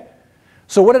 Okay?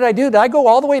 So what did I do? Did I go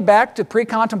all the way back to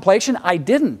pre-contemplation? I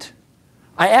didn't.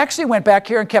 I actually went back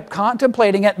here and kept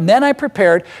contemplating it, and then I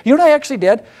prepared. You know what I actually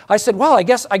did? I said, well, I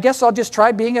guess I'll just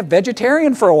try being a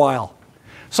vegetarian for a while.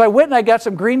 So I went and I got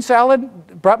some green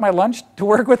salad, brought my lunch to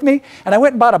work with me, and I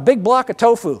went and bought a big block of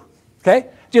tofu. Okay?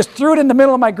 Just threw it in the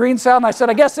middle of my green salad, and I said,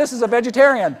 I guess this is a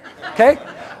vegetarian. Okay?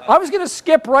 I was going to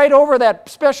skip right over that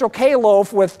special K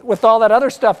loaf with all that other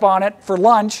stuff on it for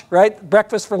lunch, right?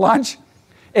 Breakfast for lunch,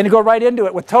 and go right into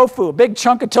it with tofu, a big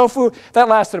chunk of tofu. That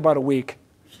lasted about a week.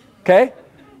 Okay?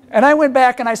 And I went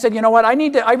back and I said, you know what,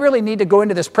 I really need to go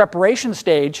into this preparation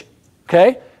stage,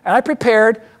 okay? And I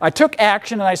prepared, I took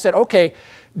action, and I said, okay,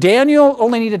 Daniel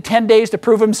only needed 10 days to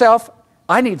prove himself.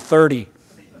 I need 30,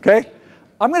 okay?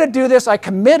 I'm going to do this. I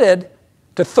committed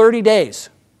to 30 days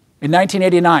in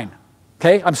 1989,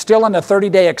 okay? I'm still in the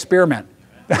 30-day experiment,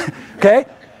 okay?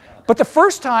 But the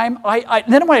first time,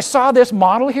 then when I saw this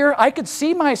model here, I could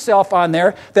see myself on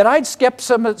there that I'd skip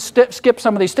some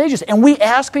of these stages. And we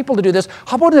ask people to do this.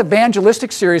 How about an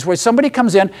evangelistic series where somebody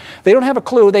comes in, they don't have a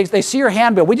clue, they see your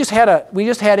handbill. We just had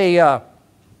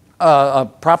a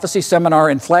prophecy seminar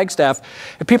in Flagstaff,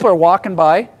 and people are walking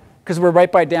by because we're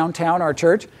right by downtown, our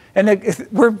church, and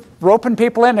we're roping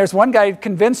people in. There's one guy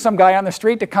convinced some guy on the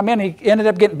street to come in. He ended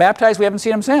up getting baptized. We haven't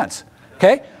seen him since.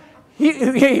 Okay.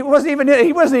 He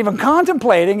wasn't even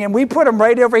contemplating, and we put him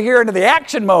right over here into the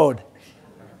action mode. You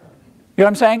know what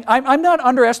I'm saying? I'm not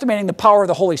underestimating the power of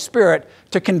the Holy Spirit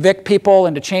to convict people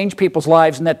and to change people's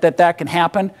lives, and that can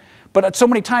happen. But so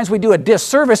many times we do a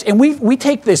disservice, and we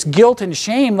take this guilt and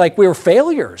shame like we're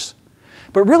failures.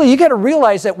 But really, you got to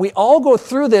realize that we all go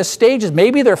through this stages.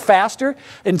 Maybe they're faster.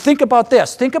 And think about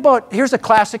this. Here's a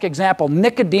classic example,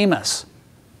 Nicodemus.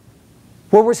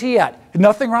 Where was he at?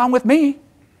 Nothing wrong with me.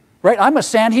 Right? I'm a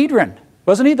Sanhedrin.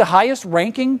 Wasn't he the highest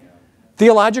ranking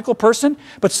theological person?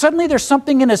 But suddenly there's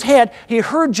something in his head. He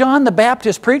heard John the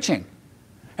Baptist preaching.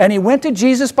 And he went to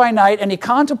Jesus by night and he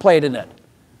contemplated it.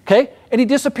 Okay? And he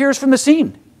disappears from the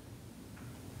scene.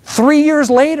 3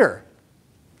 years later,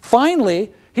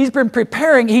 finally, he's been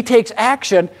preparing, he takes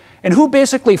action. And who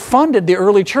basically funded the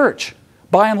early church?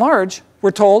 By and large,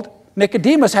 we're told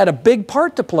Nicodemus had a big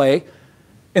part to play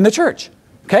in the church.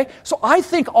 Okay? So I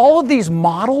think all of these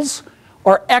models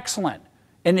are excellent.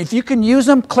 And if you can use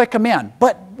them, click them in.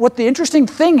 But what the interesting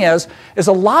thing is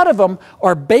a lot of them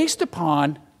are based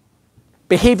upon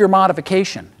behavior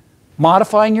modification.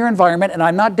 Modifying your environment, and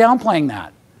I'm not downplaying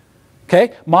that.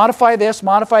 Okay? Modify this,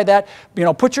 modify that. You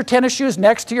know, put your tennis shoes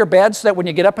next to your bed so that when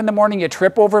you get up in the morning, you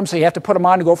trip over them so you have to put them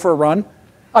on to go for a run.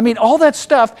 I mean, all that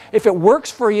stuff, if it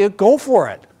works for you, go for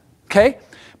it. Okay?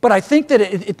 But I think that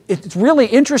it's really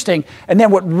interesting. And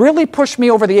then what really pushed me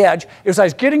over the edge is I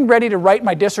was getting ready to write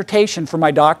my dissertation for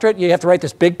my doctorate. You have to write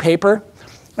this big paper.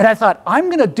 And I thought, I'm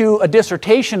going to do a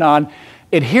dissertation on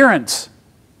adherence.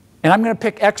 And I'm going to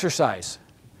pick exercise.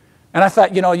 And I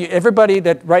thought, you know, everybody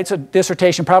that writes a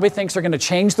dissertation probably thinks they're going to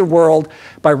change the world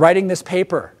by writing this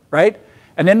paper, right?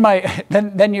 And then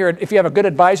if you have a good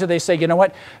advisor, they say, you know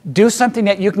what, do something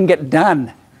that you can get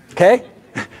done, okay?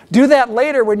 Do that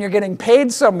later when you're getting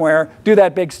paid somewhere, do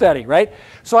that big study, right?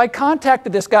 So I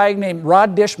contacted this guy named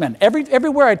Rod Dishman.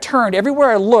 Everywhere I turned,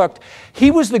 everywhere I looked,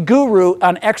 he was the guru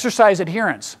on exercise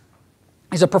adherence.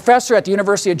 He's a professor at the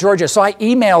University of Georgia. So I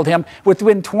emailed him.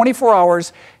 Within 24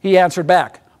 hours, he answered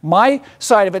back. My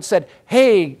side of it said,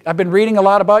 hey, I've been reading a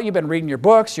lot about you, I've been reading your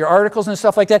books, your articles and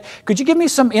stuff like that. Could you give me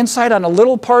some insight on a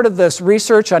little part of this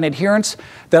research on adherence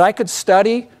that I could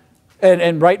study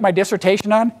and write my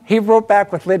dissertation on? He wrote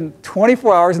back within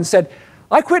 24 hours and said,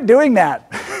 I quit doing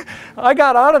that. I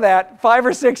got out of that 5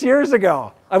 or 6 years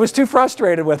ago. I was too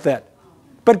frustrated with it.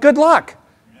 But good luck.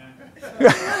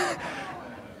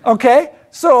 Okay?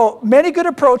 So many good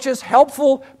approaches,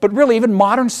 helpful, but really even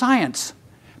modern science.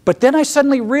 But then I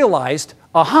suddenly realized,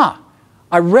 I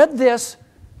read this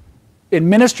in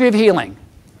Ministry of Healing.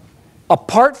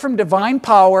 Apart from divine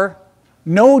power,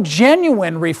 no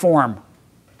genuine reform.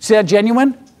 See that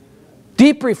genuine?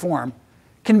 Deep reform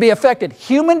can be affected.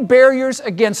 Human barriers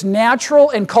against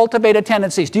natural and cultivated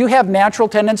tendencies. Do you have natural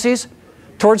tendencies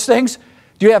towards things?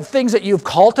 Do you have things that you've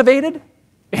cultivated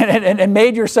and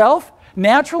made yourself?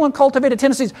 Natural and cultivated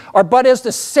tendencies are but as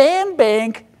the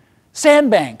sandbank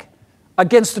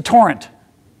against the torrent.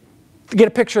 Get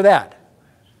a picture of that.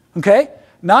 Okay?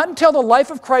 Not until the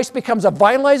life of Christ becomes a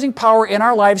vitalizing power in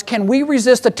our lives can we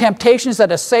resist the temptations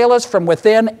that assail us from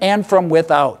within and from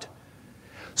without.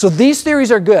 So these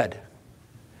theories are good.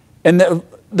 And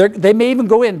they may even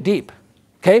go in deep.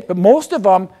 Okay? But most of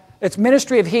them, it's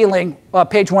Ministry of Healing,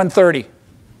 page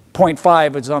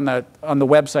 130.5 is on the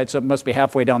website, so it must be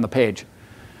halfway down the page.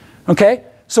 Okay?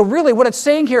 So really what it's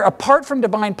saying here, apart from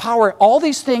divine power, all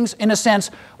these things, in a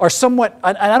sense, are somewhat,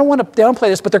 and I don't want to downplay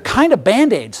this, but they're kind of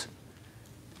Band-Aids.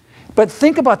 But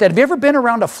think about that. Have you ever been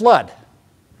around a flood?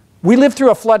 We lived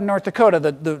through a flood in North Dakota.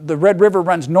 The Red River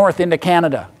runs north into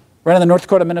Canada, right on the North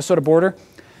Dakota-Minnesota border.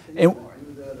 And,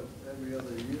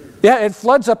 yeah, it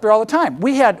floods up there all the time.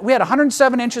 We had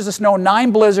 107 inches of snow,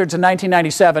 9 blizzards in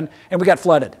 1997, and we got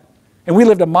flooded. And we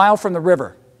lived a mile from the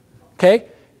river. Okay?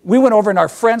 We went over and our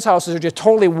friends' houses are just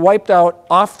totally wiped out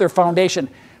off their foundation.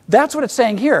 That's what it's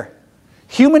saying here.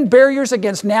 Human barriers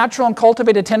against natural and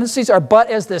cultivated tendencies are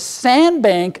but as the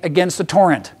sandbank against the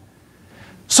torrent.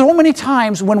 So many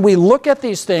times when we look at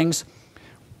these things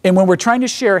and when we're trying to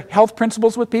share health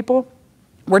principles with people,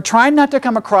 we're trying not to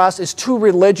come across as too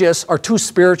religious or too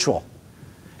spiritual.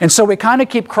 And so we kind of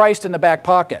keep Christ in the back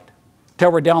pocket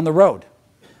till we're down the road.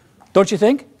 Don't you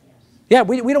think? Yeah,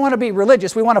 we don't want to be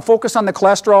religious. We want to focus on the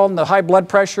cholesterol and the high blood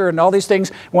pressure and all these things.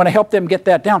 We want to help them get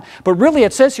that down. But really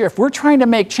it says here, if we're trying to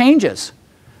make changes,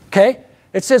 okay,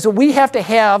 it says that we have to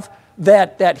have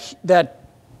that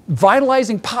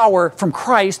vitalizing power from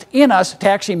Christ in us to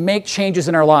actually make changes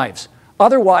in our lives.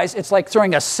 Otherwise, it's like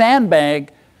throwing a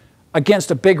sandbag against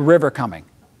a big river coming.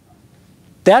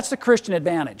 That's the Christian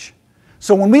advantage.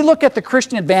 So when we look at the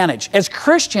Christian advantage, as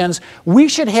Christians, we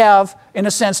should have, in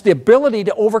a sense, the ability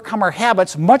to overcome our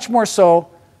habits much more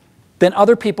so than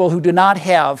other people who do not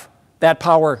have that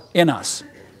power in us.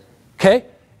 Okay?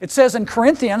 It says in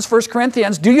Corinthians, 1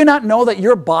 Corinthians, do you not know that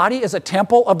your body is a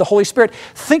temple of the Holy Spirit?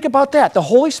 Think about that. The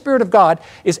Holy Spirit of God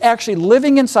is actually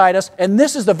living inside us, and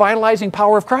this is the vitalizing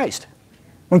power of Christ.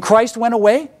 When Christ went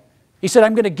away, He said,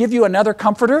 I'm going to give you another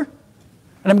comforter,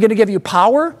 and I'm going to give you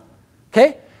power.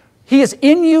 Okay? He is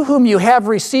in you whom you have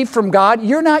received from God.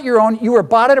 You're not your own. You were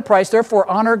bought at a price. Therefore,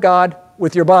 honor God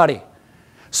with your body.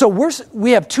 So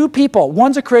we have two people.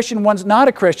 One's a Christian, one's not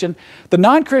a Christian. The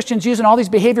non-Christian's using all these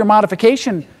behavior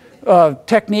modification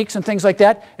techniques and things like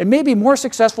that, and may be more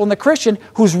successful than the Christian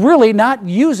who's really not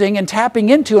using and tapping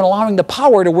into and allowing the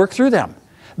power to work through them.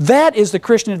 That is the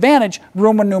Christian advantage,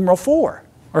 Roman numeral 4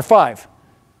 or 5.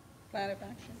 Plan of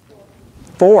action.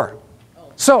 4.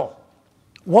 So,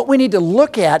 what we need to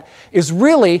look at is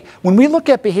really, when we look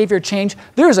at behavior change,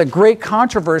 there is a great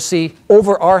controversy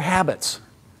over our habits.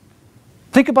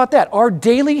 Think about that. Our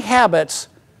daily habits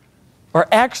are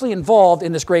actually involved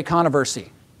in this great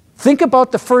controversy. Think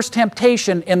about the first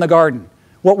temptation in the garden.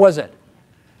 What was it?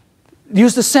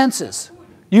 Use the senses.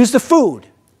 Use the food.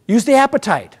 Use the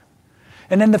appetite.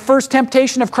 And then the first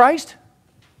temptation of Christ?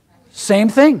 Same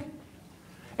thing.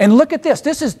 And look at this.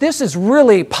 This is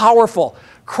really powerful.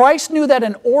 Christ knew that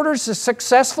in order to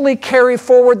successfully carry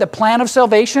forward the plan of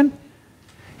salvation,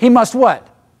 He must what?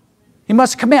 He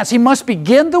must commence. He must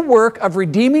begin the work of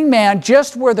redeeming man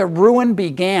just where the ruin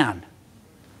began.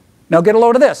 Now get a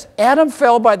load of this. Adam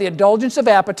fell by the indulgence of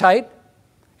appetite.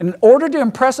 In order to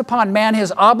impress upon man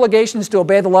his obligations to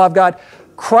obey the law of God,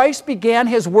 Christ began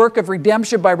His work of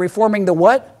redemption by reforming the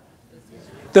what?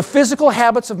 The physical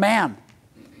habits of man.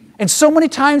 And so many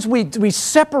times we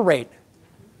separate.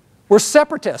 We're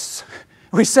separatists.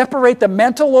 We separate the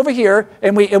mental over here,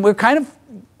 and we've kind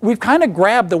of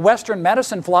grabbed the Western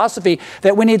medicine philosophy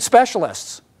that we need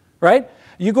specialists, right?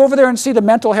 You go over there and see the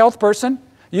mental health person.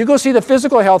 You go see the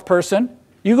physical health person.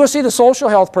 You go see the social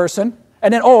health person,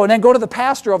 and then go to the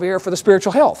pastor over here for the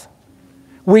spiritual health.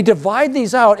 We divide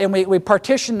these out, and we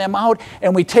partition them out,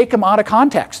 and we take them out of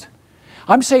context.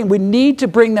 I'm saying we need to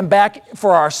bring them back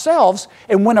for ourselves,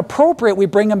 and when appropriate, we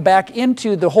bring them back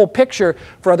into the whole picture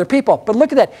for other people. But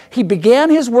look at that. He began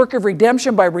His work of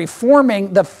redemption by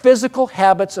reforming the physical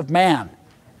habits of man.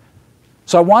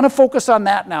 So I want to focus on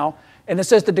that now. And it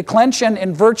says the declension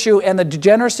in virtue and the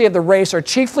degeneracy of the race are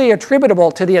chiefly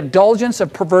attributable to the indulgence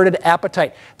of perverted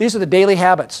appetite. These are the daily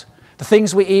habits. The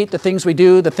things we eat, the things we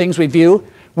do, the things we view.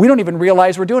 We don't even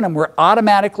realize we're doing them. We're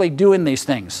automatically doing these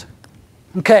things.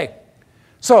 Okay.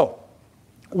 So,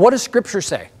 what does Scripture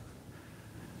say?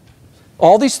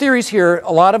 All these theories here,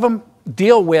 a lot of them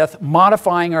deal with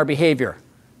modifying our behavior.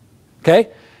 Okay?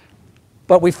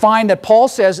 But we find that Paul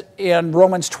says in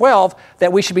Romans 12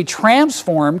 that we should be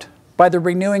transformed by the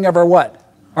renewing of our what?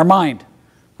 Our mind.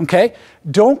 Okay?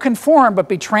 Don't conform, but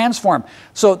be transformed.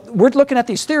 So, we're looking at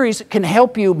these theories can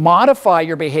help you modify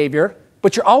your behavior,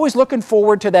 but you're always looking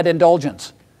forward to that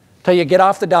indulgence till you get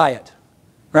off the diet.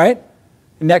 Right?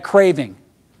 And that craving.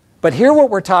 But here what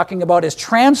we're talking about is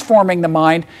transforming the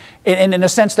mind in a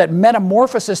sense that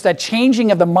metamorphosis, that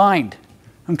changing of the mind.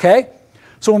 Okay?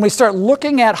 So when we start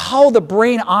looking at how the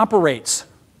brain operates,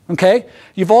 okay,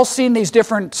 you've all seen these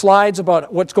different slides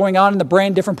about what's going on in the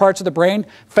brain, different parts of the brain.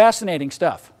 Fascinating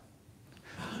stuff.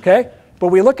 Okay? But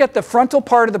we look at the frontal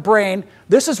part of the brain.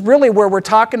 This is really where we're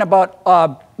talking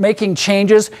about making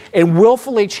changes and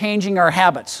willfully changing our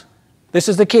habits. This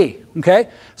is the key, okay?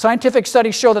 Scientific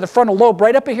studies show that the frontal lobe,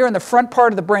 right up here in the front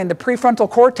part of the brain, the prefrontal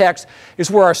cortex, is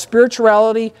where our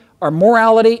spirituality, our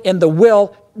morality, and the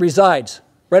will resides.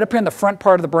 Right up here in the front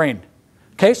part of the brain.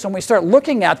 Okay, so when we start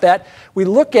looking at that, we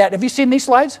look at, have you seen these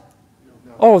slides?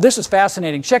 No. Oh, this is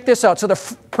fascinating. Check this out. So the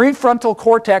prefrontal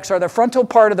cortex, or the frontal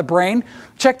part of the brain,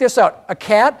 check this out. A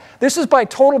cat, this is by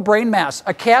total brain mass.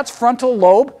 A cat's frontal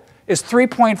lobe is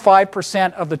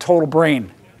 3.5% of the total brain.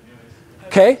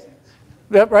 Okay?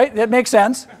 Right? That makes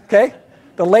sense. Okay?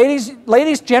 The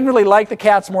ladies generally like the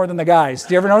cats more than the guys.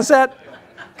 Do you ever notice that?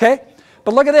 Okay?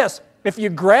 But look at this. If you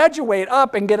graduate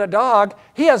up and get a dog,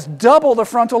 he has double the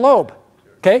frontal lobe.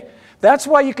 Okay? That's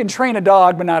why you can train a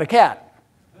dog but not a cat.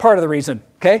 Part of the reason.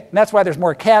 Okay? And that's why there's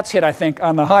more cats hit, I think,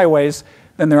 on the highways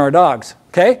than there are dogs.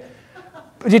 Okay?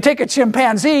 But you take a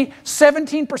chimpanzee,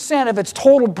 17% of its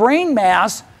total brain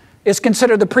mass is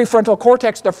considered the prefrontal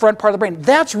cortex, the front part of the brain.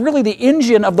 That's really the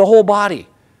engine of the whole body,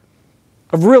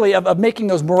 of making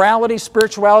those morality,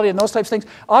 spirituality, and those types of things.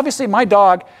 Obviously, my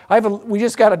dog, we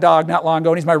just got a dog not long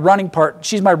ago, and she's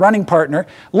my running partner.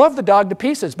 Love the dog to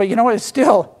pieces, but you know what? It's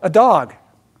still a dog.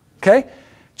 Okay?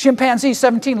 Chimpanzee,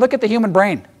 17. Look at the human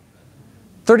brain.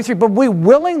 33. But we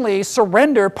willingly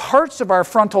surrender parts of our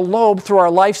frontal lobe through our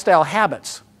lifestyle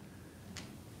habits.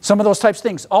 Some of those types of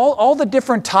things. All the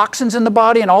different toxins in the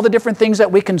body and all the different things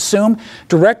that we consume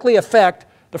directly affect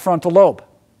the frontal lobe.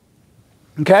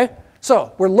 Okay?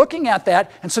 So we're looking at that.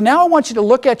 And so now I want you to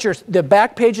look at the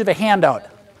back page of the handout.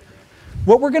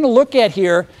 What we're going to look at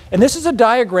here, and this is a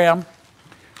diagram.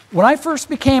 When I first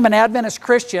became an Adventist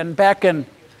Christian back in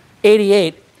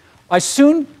 '88, I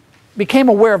soon became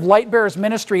aware of Light Bearers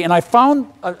Ministry, and I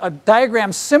found a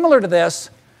diagram similar to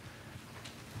this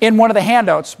in one of the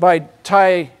handouts by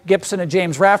Ty Gibson and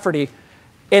James Rafferty.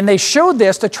 And they showed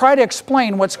this to try to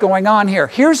explain what's going on here.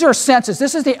 Here's our senses.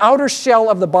 This is the outer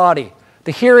shell of the body.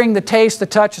 The hearing, the taste, the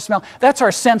touch, the smell. That's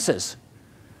our senses.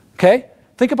 Okay?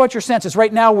 Think about your senses.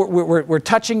 Right now, we're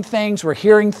touching things. We're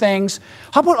hearing things.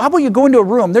 How about you go into a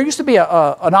room? There used to be an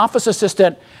office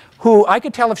assistant who I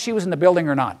could tell if she was in the building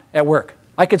or not at work.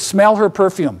 I could smell her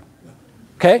perfume.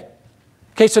 Okay?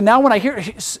 Okay, so now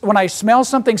when I smell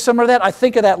something similar to that, I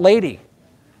think of that lady.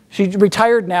 She's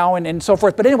retired now and so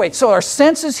forth. But anyway, so our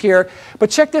senses here.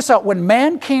 But check this out. When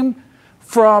man came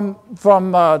from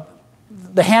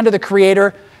the hand of the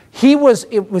Creator, it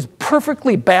was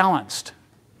perfectly balanced.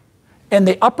 And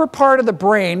the upper part of the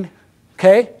brain,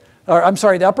 okay, or I'm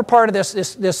sorry, the upper part of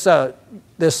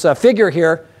this figure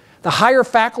here, the higher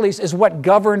faculties is what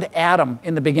governed Adam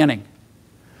in the beginning.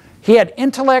 He had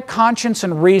intellect, conscience,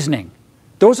 and reasoning.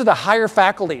 Those are the higher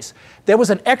faculties. There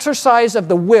was an exercise of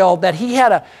the will that he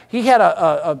had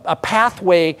a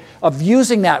pathway of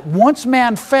using that. Once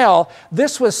man fell,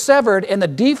 this was severed, and the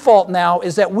default now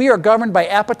is that we are governed by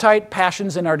appetite,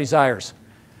 passions, and our desires.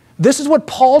 This is what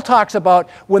Paul talks about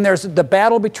when there's the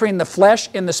battle between the flesh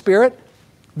and the spirit.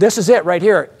 This is it right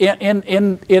here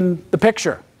in the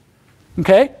picture.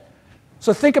 Okay?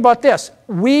 So think about this.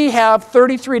 We have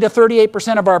 33 to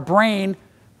 38% of our brain,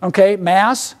 okay,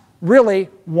 mass, really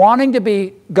wanting to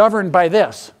be governed by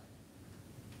this.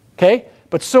 Okay?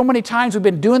 But so many times we've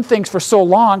been doing things for so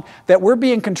long that we're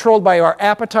being controlled by our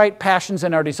appetite, passions,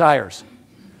 and our desires.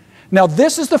 Now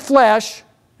this is the flesh,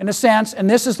 in a sense, and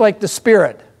this is like the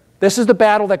spirit. This is the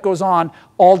battle that goes on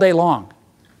all day long.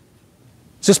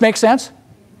 Does this make sense?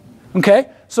 Okay?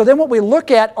 So then what we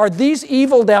look at are these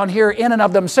evil down here in and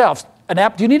of themselves.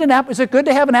 Do you need an appetite? Is it good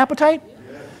to have an appetite?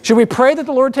 Yes. Should we pray that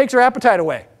the Lord takes our appetite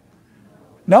away?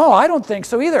 No, I don't think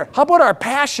so either. How about our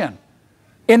passion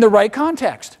in the right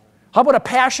context? How about a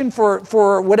passion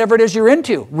for whatever it is you're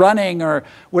into, running or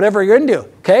whatever you're into,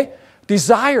 okay?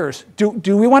 Desires.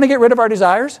 Do we want to get rid of our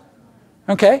desires?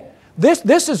 Okay?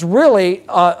 This is really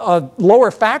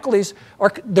lower faculties.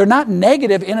 They're not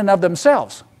negative in and of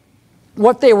themselves.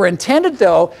 What they were intended,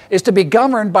 though, is to be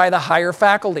governed by the higher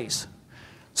faculties.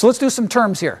 So let's do some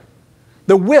terms here.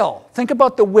 The will. Think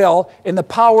about the will and the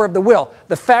power of the will.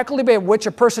 The faculty by which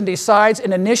a person decides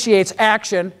and initiates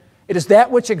action. It is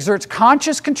that which exerts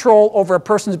conscious control over a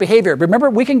person's behavior. Remember,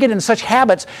 we can get in such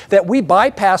habits that we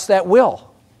bypass that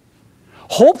will.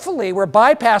 Hopefully, we're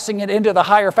bypassing it into the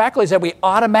higher faculties that we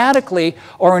automatically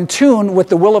are in tune with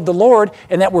the will of the Lord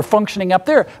and that we're functioning up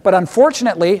there. But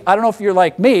unfortunately, I don't know if you're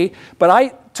like me,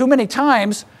 but too many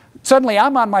times, suddenly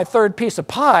I'm on my third piece of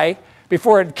pie.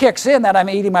 before it kicks in that I'm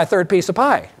eating my third piece of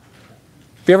pie.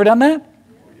 Have you ever done that?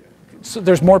 So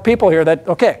there's more people here that,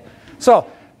 okay.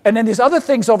 So, and then these other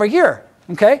things over here,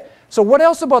 okay? So what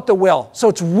else about the will? So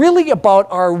it's really about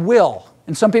our will.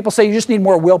 And some people say you just need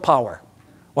more willpower.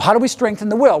 Well, how do we strengthen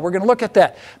the will? We're going to look at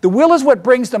that. The will is what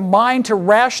brings the mind to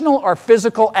rational or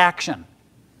physical action.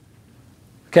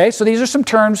 Okay, so these are some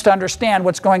terms to understand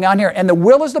what's going on here. And the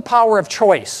will is the power of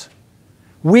choice.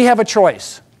 We have a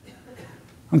choice.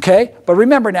 Okay, but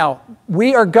remember now,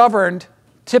 we are governed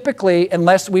typically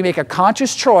unless we make a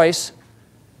conscious choice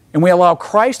and we allow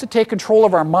Christ to take control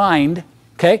of our mind.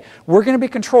 Okay, we're going to be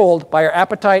controlled by our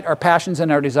appetite, our passions,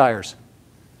 and our desires.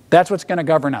 That's what's going to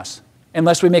govern us.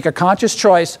 Unless we make a conscious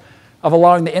choice of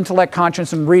allowing the intellect,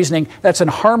 conscience, and reasoning that's in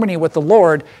harmony with the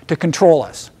Lord to control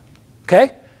us.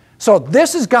 Okay? So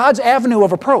this is God's avenue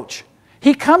of approach.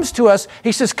 He comes to us,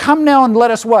 He says, come now and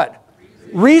let us what?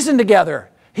 Reason together.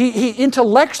 He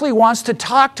intellectually wants to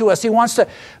talk to us. He wants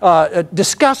to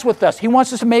discuss with us. He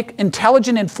wants us to make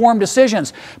intelligent, informed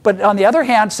decisions. But on the other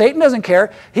hand, Satan doesn't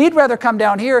care. He'd rather come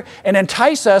down here and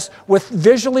entice us with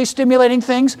visually stimulating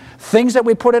things, things that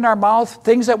we put in our mouth,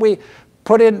 things that we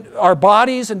put in our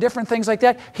bodies and different things like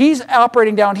that. He's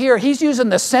operating down here. He's using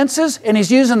the senses and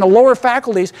he's using the lower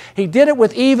faculties. He did it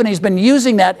with Eve and he's been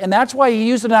using that, and that's why he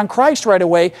used it on Christ right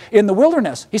away in the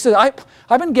wilderness. He said,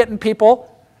 I've been getting people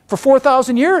for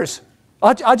 4,000 years.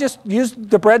 I just use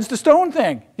the breads to stone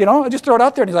thing. You know, I just throw it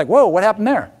out there and he's like, whoa, what happened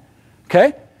there?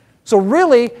 Okay? So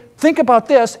really, think about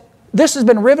this. This has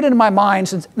been riveted in my mind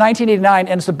since 1989,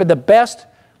 and it's been the best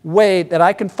way that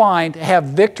I can find to have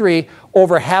victory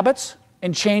over habits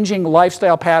and changing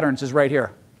lifestyle patterns is right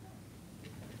here.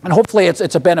 And hopefully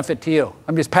it's a benefit to you.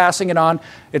 I'm just passing it on.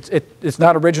 It's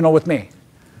not original with me.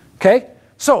 Okay?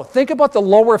 So think about the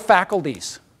lower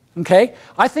faculties. Okay?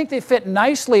 I think they fit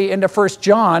nicely into 1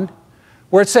 John,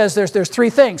 where it says there's three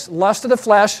things: lust of the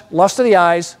flesh, lust of the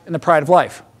eyes, and the pride of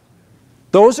life.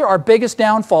 Those are our biggest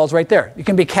downfalls right there. You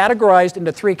can be categorized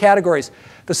into three categories.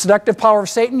 The seductive power of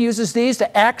Satan uses these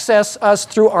to access us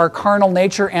through our carnal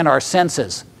nature and our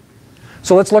senses.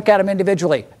 So let's look at them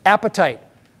individually. Appetite.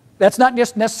 That's not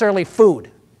just necessarily food.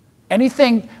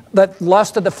 Anything that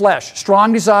lust of the flesh,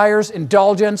 strong desires,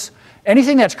 indulgence,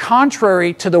 anything that's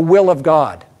contrary to the will of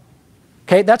God.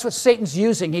 Okay, that's what Satan's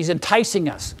using. He's enticing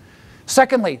us.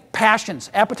 Secondly, passions.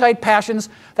 Appetite, passions,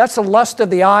 that's the lust of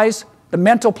the eyes, the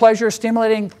mental pleasure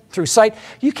stimulating through sight.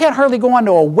 You can't hardly go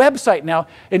onto a website now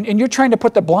and you're trying to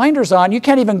put the blinders on. You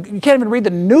can't even read the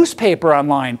newspaper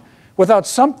online without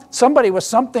somebody with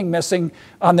something missing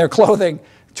on their clothing,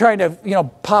 trying to,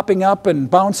 popping up and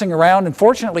bouncing around. And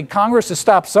fortunately, Congress has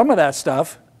stopped some of that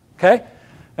stuff, okay?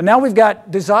 And now we've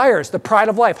got desires, the pride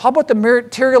of life. How about the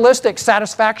materialistic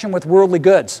satisfaction with worldly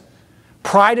goods?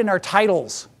 Pride in our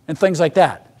titles and things like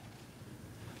that.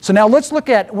 So now let's look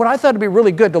at, what I thought would be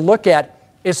really good to look at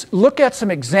is look at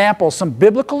some examples, some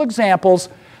biblical examples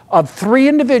of three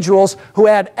individuals who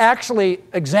had actually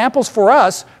examples for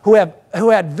us who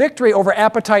had victory over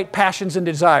appetite, passions, and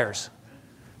desires.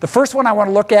 The first one I want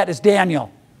to look at is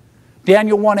Daniel.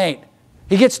 Daniel 1:8.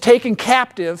 He gets taken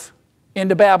captive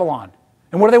into Babylon.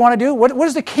 And what do they want to do? What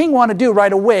does the king want to do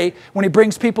right away when he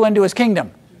brings people into his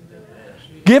kingdom?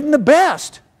 Give them the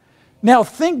best. Now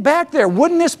think back there.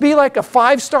 Wouldn't this be like a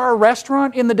 5-star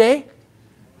restaurant in the day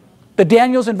that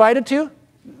Daniel's invited to?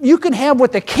 You can have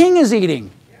what the king is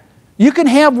eating. You can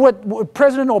have what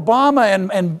President Obama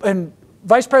and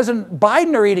Vice President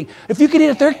Biden are eating. If you could eat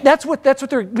it there, that's what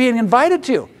they're being invited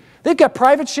to. They've got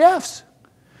private chefs.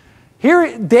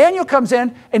 Here, Daniel comes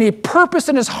in, and he purposed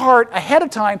in his heart ahead of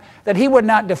time that he would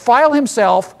not defile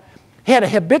himself. He had a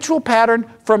habitual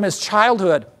pattern from his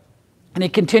childhood, and he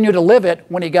continued to live it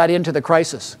when he got into the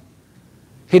crisis.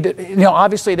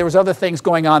 Obviously there was other things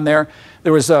going on there.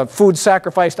 There was food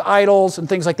sacrificed to idols and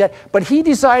things like that. But he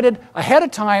decided ahead of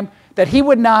time that he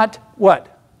would not,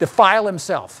 defile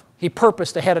himself. He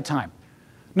purposed ahead of time.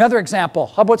 Another example,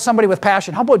 how about somebody with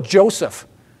passion? How about Joseph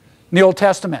in the Old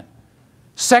Testament?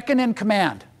 Second in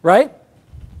command, right?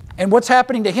 And what's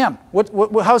happening to him?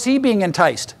 How's he being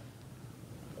enticed?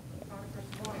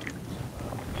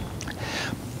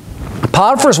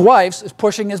 Potiphar's wife is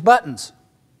pushing his buttons.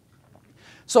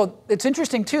 So it's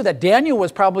interesting too that Daniel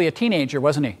was probably a teenager,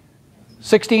 wasn't he?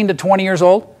 16 to 20 years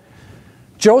old.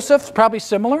 Joseph's probably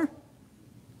similar.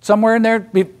 Somewhere in there,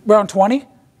 around 20.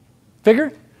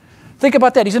 Figure? Think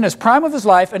about that. He's in his prime of his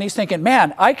life and he's thinking,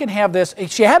 man, I can have this.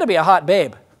 She had to be a hot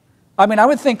babe. I mean, I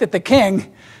would think that the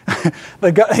king,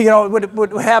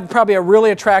 would have probably a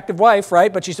really attractive wife,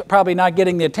 right? But she's probably not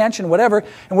getting the attention, whatever.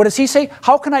 And what does he say?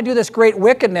 How can I do this great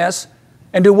wickedness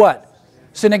and do what?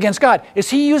 Sin against God. Is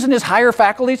he using his higher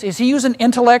faculties? Is he using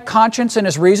intellect, conscience, and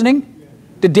his reasoning?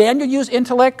 Did Daniel use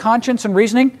intellect, conscience, and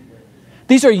reasoning?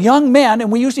 These are young men,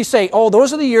 and we usually say, oh,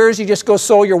 those are the years you just go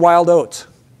sow your wild oats.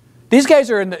 These guys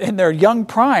are in their young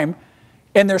prime,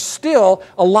 and they're still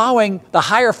allowing the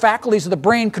higher faculties of the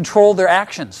brain control their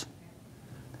actions.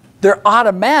 They're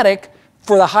automatic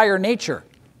for the higher nature.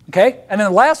 Okay? And then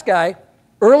the last guy,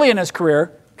 early in his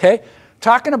career, okay,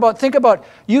 talking about, think about,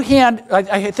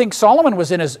 I think Solomon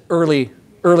was in his early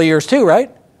years too,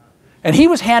 right? And he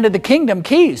was handed the kingdom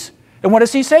keys. And what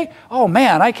does he say? Oh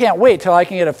man, I can't wait till I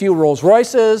can get a few Rolls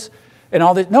Royces and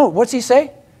all this. No, what's he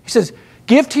say? He says,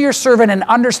 give to your servant an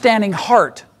understanding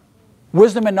heart,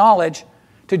 wisdom and knowledge,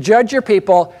 to judge your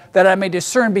people, that I may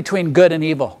discern between good and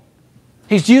evil.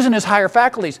 He's using his higher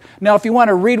faculties. Now, if you want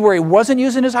to read where he wasn't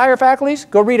using his higher faculties,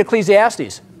 go read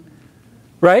Ecclesiastes.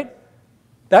 Right?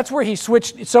 That's where he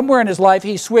switched, somewhere in his life,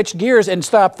 he switched gears and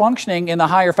stopped functioning in the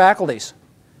higher faculties.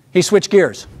 He switched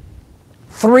gears.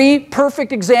 3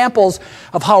 perfect examples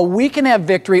of how we can have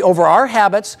victory over our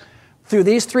habits through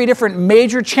these 3 different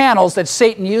major channels that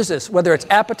Satan uses, whether it's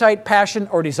appetite, passion,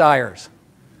 or desires,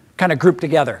 kind of grouped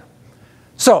together.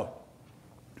 So,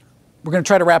 we're going to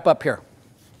try to wrap up here.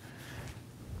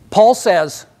 Paul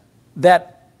says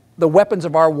that the weapons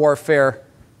of our warfare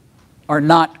are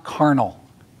not carnal.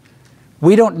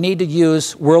 We don't need to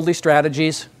use worldly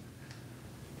strategies,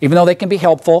 even though they can be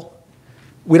helpful.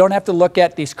 We don't have to look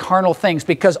at these carnal things,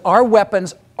 because our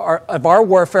weapons of our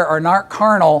warfare are not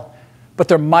carnal, but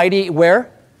they're mighty where?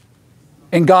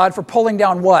 In God, for pulling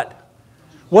down what?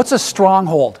 What's a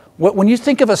stronghold? When you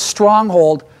think of a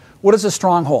stronghold, what is a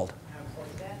stronghold?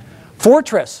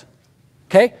 Fortress.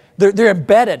 Okay? They're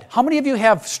embedded. How many of you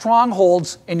have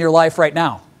strongholds in your life right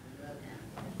now?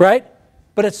 Right?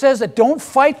 But it says that don't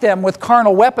fight them with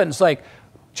carnal weapons like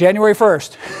January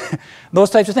 1st. Those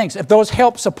types of things. If those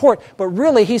help support. But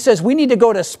really, he says we need to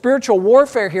go to spiritual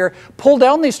warfare here, pull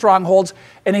down these strongholds.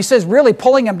 And he says really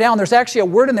pulling them down, there's actually a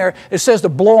word in there that says to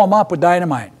blow them up with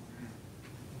dynamite.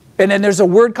 And then there's a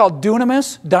word called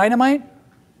dunamis, dynamite.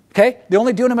 Okay? The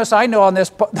only dunamis I know on this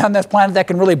planet that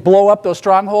can really blow up those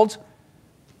strongholds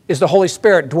is the Holy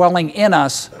Spirit dwelling in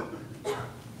us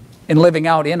and living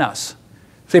out in us.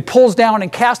 So he pulls down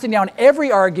and casting down every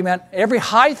argument, every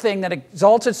high thing that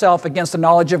exalts itself against the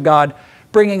knowledge of God,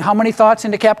 bringing how many thoughts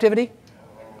into captivity?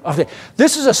 Okay.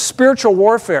 This is a spiritual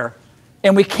warfare,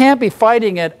 and we can't be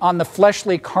fighting it on the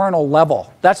fleshly, carnal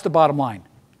level. That's the bottom line.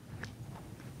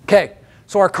 Okay,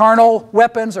 so our carnal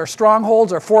weapons, our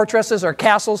strongholds, our fortresses, our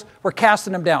castles, we're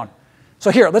casting them down. So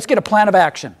here, let's get a plan of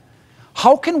action.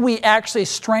 How can we actually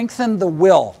strengthen the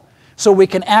will so we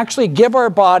can actually give our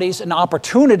bodies an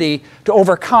opportunity to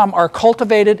overcome our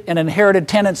cultivated and inherited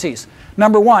tendencies?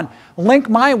 Number 1, link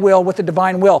my will with the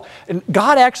divine will. And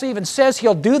God actually even says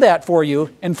he'll do that for you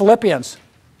in Philippians.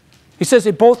 He says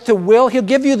that both to will, he'll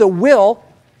give you the will,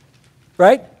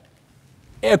 right,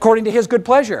 according to his good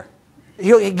pleasure.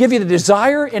 He'll give you the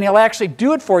desire, and he'll actually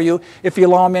do it for you if you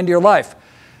allow him into your life.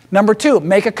 Number 2,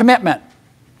 make a commitment.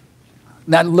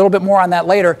 Now, a little bit more on that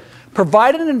later.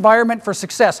 Provide an environment for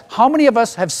success. How many of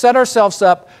us have set ourselves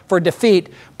up for defeat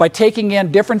by taking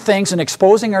in different things and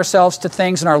exposing ourselves to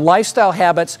things in our lifestyle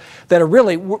habits that are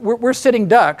really, we're sitting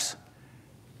ducks,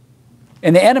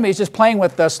 and the enemy is just playing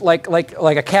with us like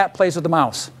a cat plays with a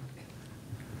mouse.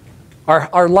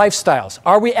 Our lifestyles.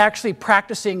 Are we actually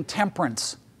practicing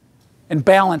temperance and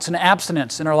balance and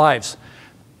abstinence in our lives?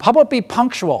 How about be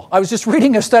punctual? I was just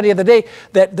reading a study of the day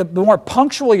that the more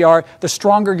punctual you are, the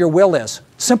stronger your will is.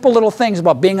 Simple little things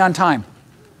about being on time.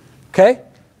 Okay?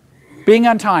 Being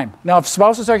on time. Now, if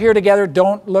spouses are here together,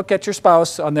 don't look at your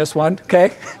spouse on this one.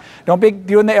 Okay? Don't be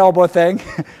doing the elbow thing.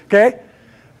 Okay?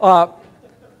 How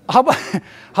about,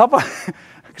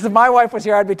 because if my wife was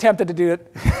here, I'd be tempted to do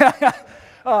it.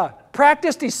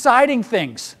 Practice deciding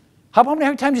things. How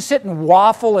many times you sit and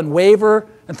waffle and waver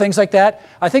and things like that?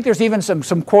 I think there's even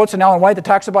some quotes in Ellen White that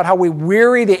talks about how we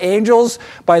weary the angels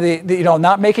by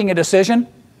not making a decision.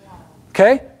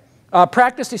 Okay?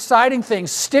 Practice deciding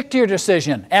things. Stick to your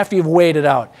decision after you've weighed it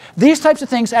out. These types of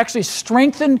things actually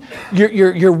strengthen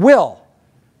your will.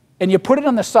 And you put it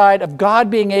on the side of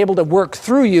God being able to work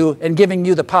through you and giving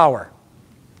you the power.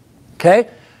 Okay?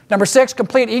 Number 6,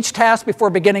 complete each task before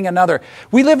beginning another.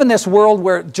 We live in this world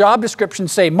where job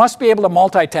descriptions say must be able to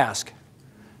multitask.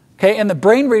 Okay, and the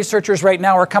brain researchers right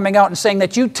now are coming out and saying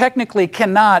that you technically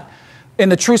cannot, in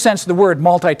the true sense of the word,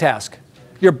 multitask.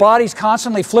 Your body's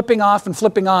constantly flipping off and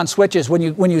flipping on switches when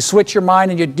you switch your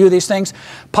mind and you do these things.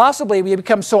 Possibly you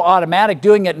become so automatic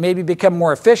doing it, maybe become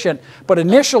more efficient. But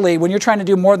initially, when you're trying to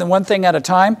do more than one thing at a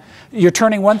time, you're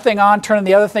turning one thing on, turning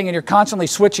the other thing, and you're constantly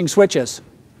switching switches.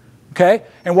 Okay?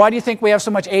 And why do you think we have so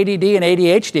much ADD and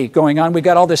ADHD going on? We've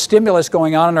got all this stimulus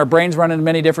going on and our brains running in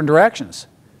many different directions.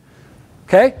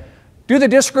 Okay? Do the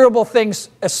disagreeable things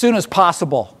as soon as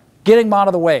possible. Getting them out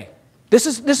of the way. This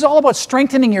is all about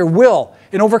strengthening your will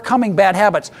and overcoming bad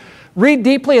habits. Read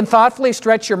deeply and thoughtfully,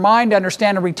 stretch your mind to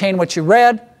understand and retain what you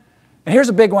read. And here's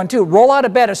a big one too. Roll out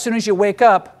of bed as soon as you wake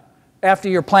up after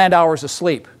your planned hours of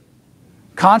sleep.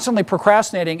 Constantly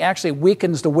procrastinating actually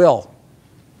weakens the will,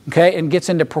 okay, and gets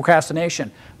into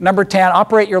procrastination. Number 10,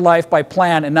 operate your life by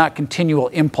plan and not continual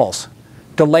impulse.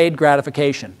 Delayed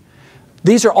gratification.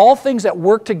 These are all things that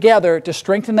work together to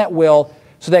strengthen that will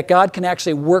so that God can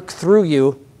actually work through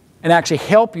you and actually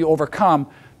help you overcome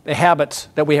the habits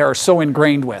that we are so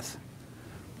ingrained with.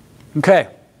 Okay,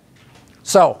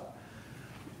 so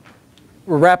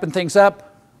we're wrapping things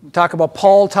up. We talk about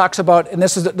Paul talks about, and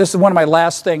this is one of my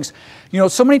last things. You know,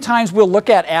 so many times we'll look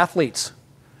at athletes.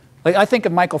 Like I think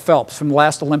of Michael Phelps from the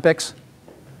last Olympics,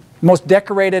 most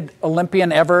decorated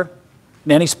Olympian ever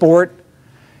in any sport,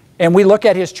 and we look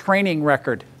at his training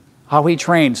record, how he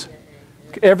trains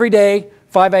every day.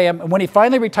 5 a.m. And when he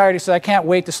finally retired, he said, I can't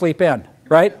wait to sleep in,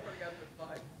 right?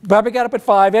 Probably got up at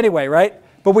 5 anyway, right?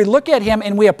 But we look at him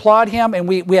and we applaud him and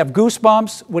we have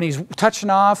goosebumps when he's touching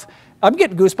off. I'm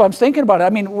getting goosebumps thinking about it. I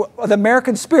mean, the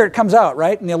American spirit comes out,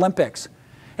 right, in the Olympics.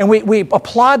 And we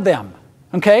applaud them,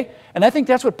 okay? And I think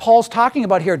that's what Paul's talking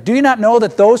about here. Do you not know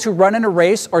that those who run in a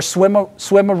race or swim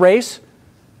a race,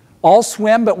 all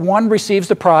swim but one receives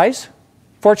the prize?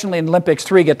 Fortunately, in Olympics,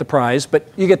 3 get the prize,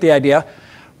 but you get the idea.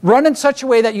 Run in such a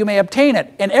way that you may obtain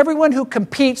it. And everyone who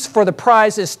competes for the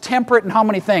prize is temperate in how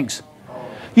many things?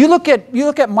 You look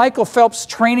at Michael Phelps'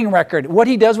 training record, what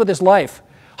he does with his life.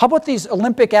 How about these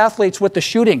Olympic athletes with the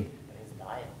shooting?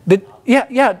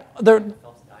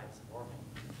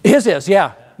 His is,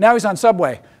 yeah. Now he's on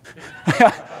Subway.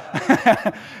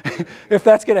 If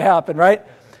that's going to happen, right?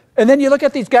 And then you look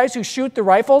at these guys who shoot the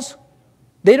rifles.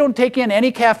 They don't take in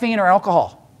any caffeine or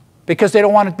alcohol because they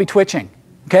don't want it to be twitching,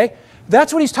 okay?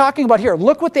 That's what he's talking about here.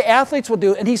 Look what the athletes will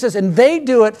do. And he says, and they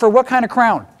do it for what kind of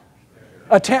crown?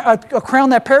 A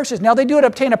crown that perishes. Now they do it to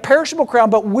obtain a perishable crown,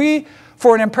 but we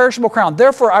for an imperishable crown.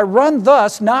 Therefore I run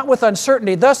thus, not with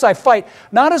uncertainty. Thus I fight,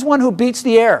 not as one who beats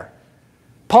the air.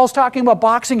 Paul's talking about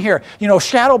boxing here. You know,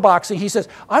 shadow boxing. He says,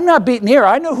 I'm not beating the air.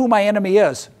 I know who my enemy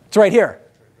is. It's right here.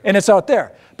 And it's out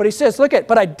there. But he says, look at,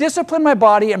 but I discipline my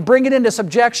body and bring it into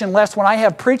subjection, lest when I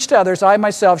have preached to others, I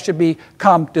myself should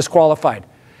become disqualified.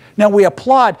 Now we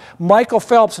applaud Michael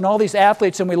Phelps and all these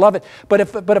athletes and we love it. But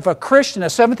if a Christian, a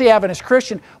Seventh-day Adventist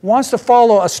Christian, wants to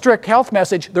follow a strict health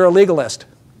message, they're a legalist.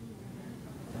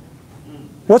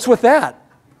 What's with that?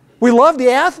 We love the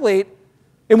athlete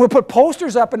and we'll put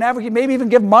posters up and advocate, maybe even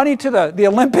give money to the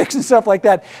Olympics and stuff like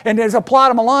that. And there's applaud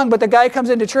them along, but the guy comes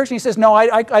into church and he says, no,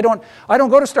 I don't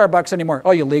go to Starbucks anymore.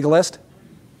 Oh, you legalist.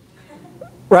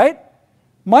 Right?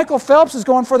 Michael Phelps is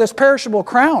going for this perishable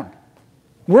crown.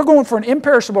 We're going for an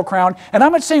imperishable crown, and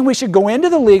I'm not saying we should go into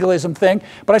the legalism thing,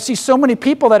 but I see so many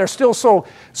people that are still so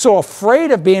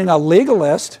afraid of being a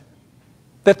legalist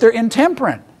that they're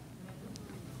intemperate.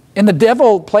 And the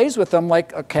devil plays with them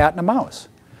like a cat and a mouse.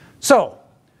 So,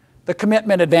 the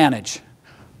commitment advantage.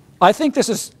 I think this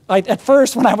is, at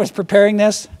first when I was preparing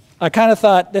this, I kind of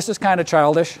thought this is kind of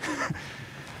childish.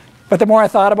 But the more I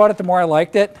thought about it, the more I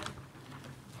liked it.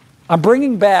 I'm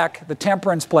bringing back the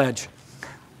temperance pledge.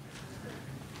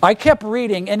 I kept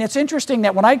reading, and it's interesting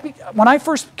that when I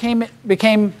first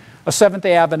became a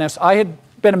Seventh-day Adventist, I had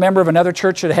been a member of another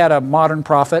church that had a modern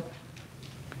prophet.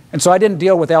 And so I didn't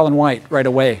deal with Ellen White right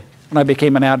away when I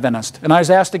became an Adventist. And I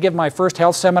was asked to give my first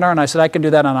health seminar, and I said I can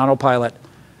do that on autopilot.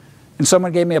 And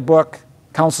someone gave me a book,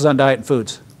 Counsels on Diet and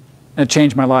Foods, and it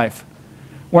changed my life.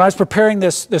 When I was preparing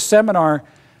this seminar,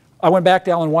 I went back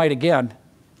to Ellen White again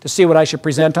to see what I should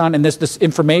present on, and this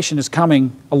information is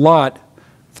coming a lot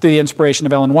through the inspiration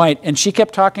of Ellen White, and she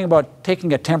kept talking about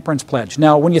taking a temperance pledge.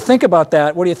 Now, when you think about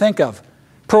that, what do you think of?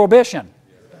 Prohibition,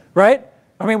 right?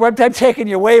 I mean, I'm taking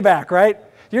you way back, right?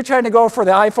 You're trying to go for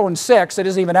the iPhone 6 that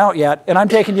isn't even out yet, and I'm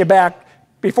taking you back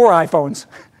before iPhones.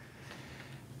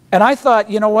 And I thought,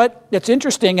 you know what? It's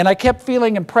interesting, and I kept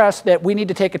feeling impressed that we need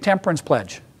to take a temperance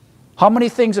pledge. How many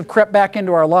things have crept back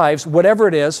into our lives, whatever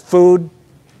it is, food,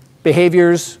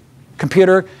 behaviors,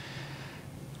 computer.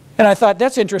 And I thought,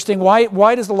 that's interesting.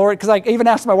 Why does the Lord, because I even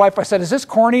asked my wife, I said, is this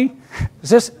corny?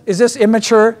 Is this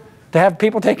immature to have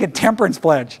people take a temperance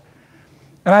pledge?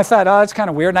 And I thought, oh, that's kind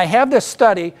of weird. And I have this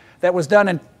study that was done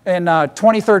in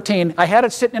 2013. I had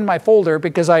it sitting in my folder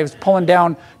because I was pulling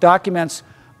down documents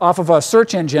off of a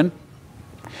search engine.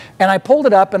 And I pulled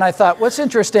it up and I thought, what's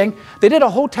interesting? They did a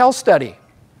hotel study,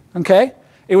 okay?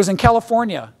 It was in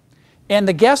California. And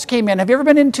the guests came in. Have you ever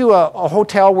been into a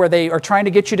hotel where they are trying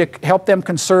to get you to help them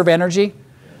conserve energy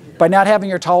by not having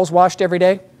your towels washed every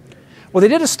day? Well, they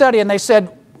did a study and they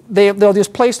said they'll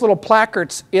just place little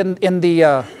placards in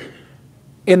the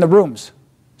rooms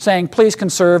saying, please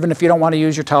conserve, and if you don't want to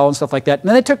use your towel and stuff like that. And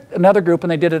then they took another group and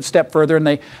they did it a step further and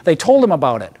they told them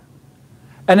about it.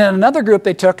 And then another group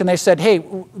they took and they said, hey,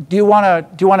 do you want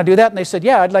to do that? And they said,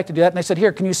 yeah, I'd like to do that. And they said,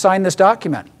 here, can you sign this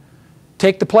document?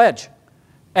 Take the pledge.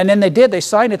 And then they did. They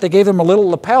signed it. They gave them a little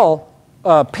lapel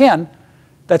pin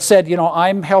that said, you know,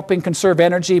 I'm helping conserve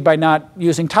energy by not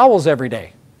using towels every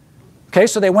day. Okay,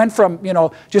 so they went from, you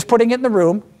know, just putting it in the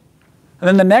room. And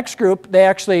then the next group, they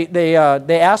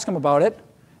asked them about it.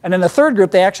 And then the third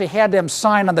group, they actually had them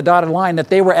sign on the dotted line that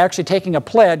they were actually taking a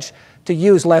pledge to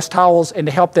use less towels and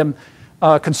to help them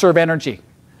conserve energy.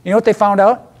 You know what they found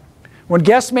out? When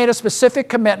guests made a specific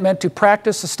commitment to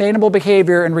practice sustainable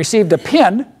behavior and received a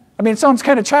pin, I mean, it sounds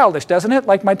kind of childish, doesn't it?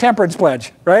 Like my temperance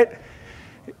pledge, right?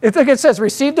 It says,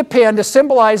 received a pin to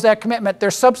symbolize that commitment,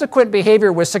 their subsequent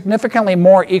behavior was significantly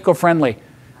more eco-friendly.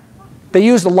 They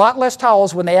used a lot less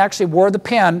towels when they actually wore the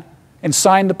pin and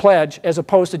signed the pledge, as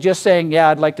opposed to just saying, yeah,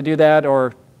 I'd like to do that,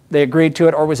 or they agreed to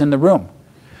it, or was in the room.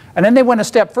 And then they went a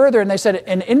step further and they said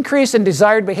an increase in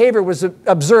desired behavior was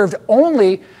observed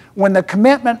only when the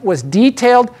commitment was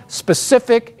detailed,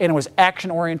 specific, and it was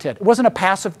action-oriented. It wasn't a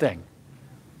passive thing.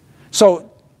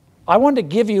 So I wanted to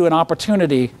give you an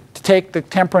opportunity to take the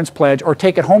temperance pledge or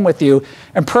take it home with you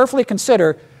and prayerfully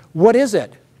consider, what is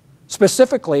it?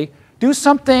 Specifically, do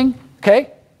something,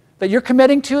 okay, that you're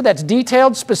committing to that's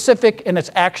detailed, specific, and it's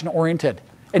action-oriented.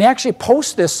 And you actually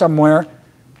post this somewhere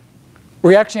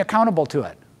where you're actually accountable to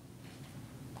it.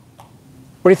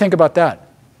 What do you think about that?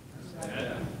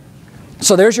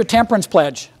 So there's your temperance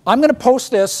pledge. I'm going to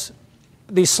post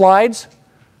these slides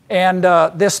and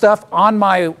this stuff on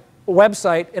my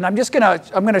website, and I'm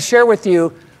going to share with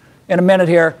you in a minute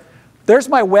here. There's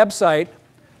my website,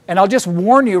 and I'll just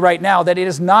warn you right now that it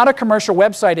is not a commercial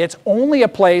website. It's only a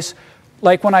place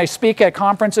like when I speak at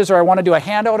conferences or I want to do a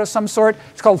handout of some sort.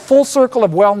 It's called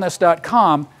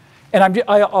fullcircleofwellness.com, and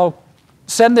I'll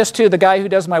send this to the guy who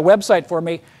does my website for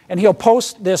me, and he'll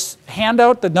post this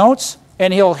handout, the notes,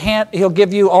 and he'll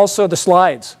give you also the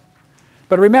slides.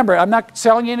 But remember, I'm not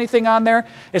selling you anything on there.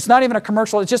 It's not even a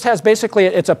commercial. It just has basically,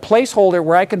 it's a placeholder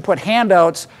where I can put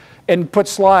handouts and put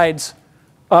slides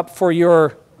up for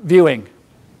your viewing.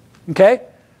 Okay?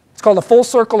 It's called the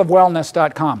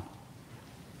fullcircleofwellness.com.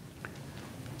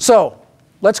 So,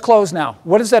 let's close now.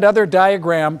 What is that other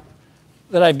diagram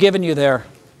that I've given you there?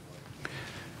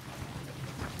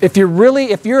 If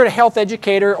you're a health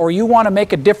educator or you want to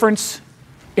make a difference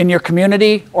in your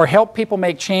community or help people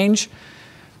make change,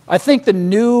 I think the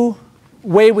new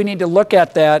way we need to look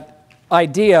at that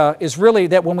idea is really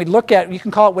that when we look at, you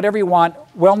can call it whatever you want,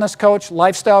 wellness coach,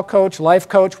 lifestyle coach, life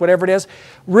coach, whatever it is,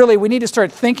 really we need to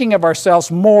start thinking of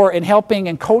ourselves more in helping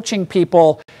and coaching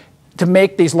people to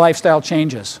make these lifestyle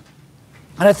changes.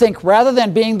 And I think rather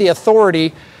than being the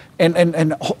authority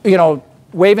and you know,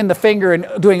 waving the finger and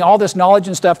doing all this knowledge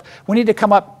and stuff, we need to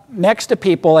come up next to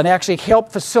people and actually help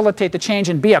facilitate the change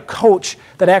and be a coach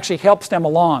that actually helps them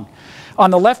along. On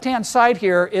the left-hand side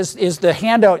here is the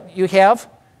handout you have,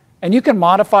 and you can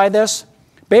modify this.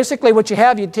 Basically what you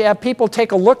have people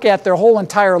take a look at their whole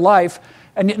entire life,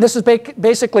 and this is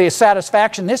basically a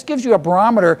satisfaction. This gives you a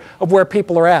barometer of where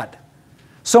people are at.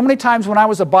 So many times when I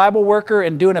was a Bible worker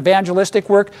and doing evangelistic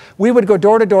work, we would go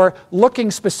door to door looking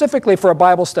specifically for a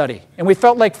Bible study. And we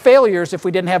felt like failures if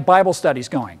we didn't have Bible studies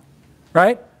going,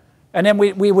 right? And then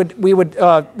we would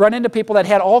run into people that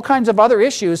had all kinds of other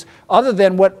issues other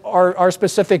than what our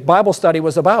specific Bible study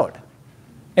was about.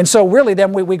 And so really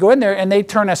then we go in there and they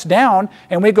turn us down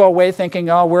and we go away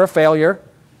thinking, oh, we're a failure,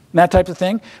 and that type of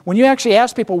thing. When you actually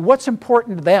ask people what's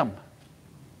important to them,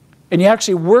 and you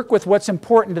actually work with what's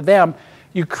important to them,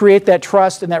 you create that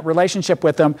trust and that relationship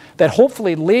with them that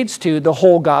hopefully leads to the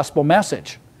whole gospel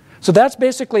message. So that's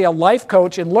basically a life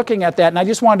coach in looking at that, and I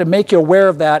just wanted to make you aware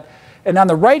of that. And on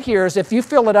the right here is if you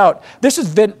fill it out, this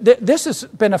has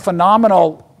been a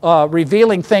phenomenal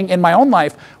revealing thing in my own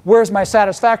life. Where's my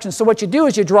satisfaction? So what you do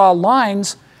is you draw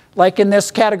lines, like in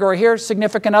this category here,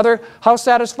 significant other. How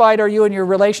satisfied are you in your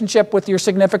relationship with your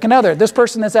significant other? This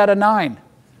person is at a 9.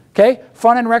 Okay?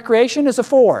 Fun and recreation is a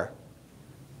 4.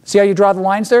 See how you draw the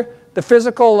lines there? The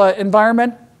physical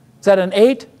environment is at an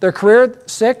 8. Their career,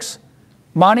 6.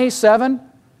 Money, 7.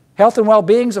 Health and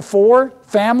well-being's a 4.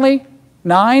 Family,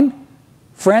 9.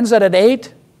 Friends at an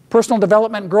 8. Personal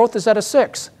development and growth is at a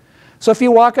 6. So if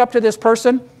you walk up to this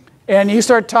person and you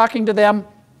start talking to them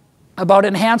about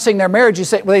enhancing their marriage,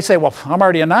 they say, well, I'm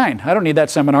already a 9. I don't need that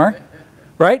seminar,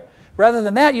 right? Rather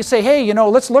than that, you say, hey, you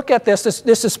know, let's look at this.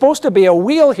 This is supposed to be a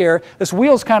wheel here. This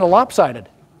wheel's kind of lopsided,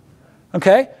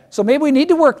 okay? So maybe we need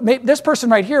to work. This person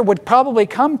right here would probably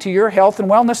come to your health and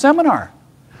wellness seminar.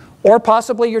 Or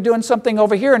possibly you're doing something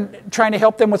over here and trying to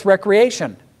help them with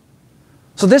recreation.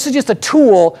 So this is just a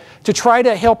tool to try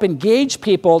to help engage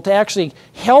people, to actually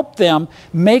help them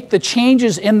make the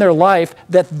changes in their life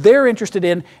that they're interested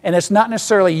in, and it's not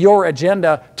necessarily your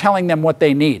agenda telling them what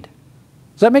they need.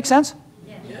 Does that make sense?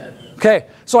 Yes. Okay,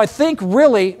 so I think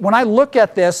really, when I look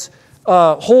at this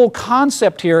whole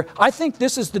concept here, I think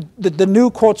this is the new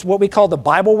quotes, what we call the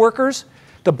Bible workers.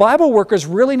 The Bible workers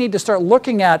really need to start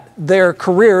looking at their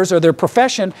careers or their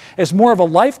profession as more of a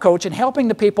life coach and helping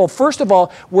the people, first of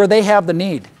all, where they have the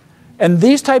need. And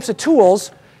these types of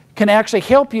tools can actually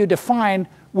help you define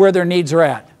where their needs are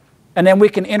at. And then we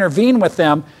can intervene with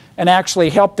them and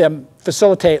actually help them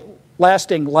facilitate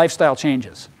lasting lifestyle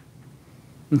changes.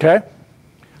 Okay?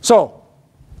 So,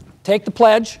 take the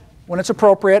pledge when it's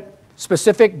appropriate,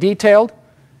 specific, detailed,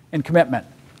 and commitment.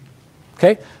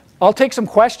 Okay? I'll take some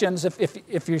questions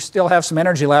if you still have some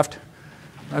energy left.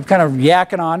 I'm kind of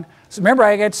yakking on. So remember,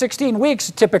 I had 16 weeks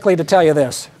typically to tell you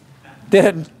this. Did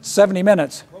it in 70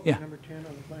 minutes. Yeah. Number 10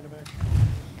 on the plan of action?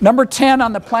 Number 10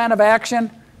 on the plan of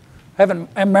action. I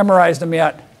haven't memorized them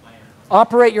yet.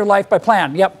 Operate your life by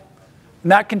plan. Yep.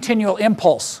 Not continual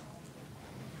impulse.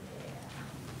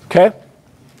 Okay?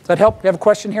 Does that help? You have a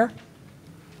question here?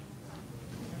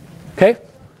 Okay?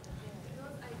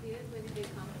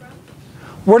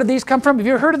 Where did these come from? Have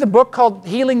you ever heard of the book called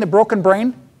Healing the Broken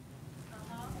Brain?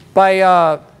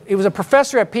 By, he was a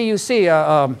professor at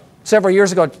PUC several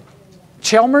years ago.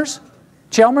 Chalmers?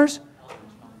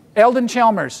 Eldon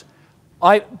Chalmers.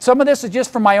 Some of this is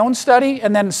just from my own study,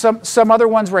 and then some other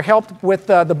ones were helped with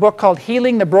the book called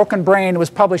Healing the Broken Brain. It was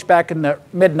published back in the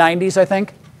mid-90s, I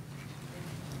think.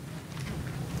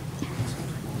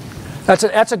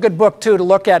 That's a good book, too, to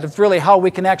look at. It's really how we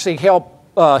can actually help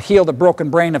heal the broken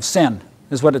brain of sin,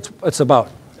 is what it's about.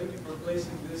 Thank you for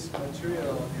placing this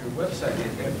material on your website.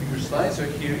 Your slides are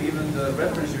here, even the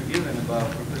reference you're given about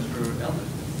Professor Eldon.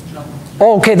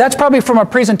 Oh, okay, that's probably from a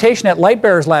presentation at Light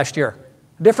Bearers last year.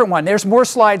 A different one. There's more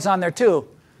slides on there, too.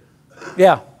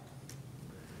 Yeah.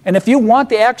 And if you want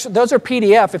the actual, those are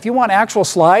PDF. If you want actual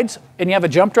slides and you have a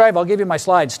jump drive, I'll give you my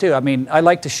slides, too. I mean, I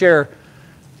like to share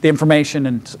the information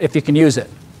and if you can use it.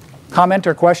 Comment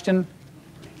or question?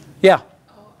 Yeah. I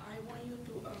want you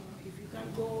to, if you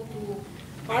can go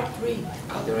to part 3,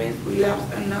 otherwise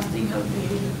relapse and nothing has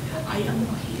been. I am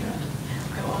not here.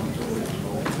 I want to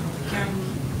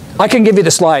know. I can give you the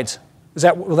slides.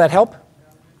 Will that help?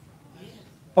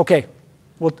 Okay.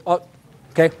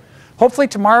 Okay. Hopefully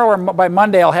tomorrow or by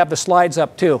Monday I'll have the slides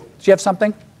up too. Do you have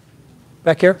something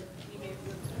back here?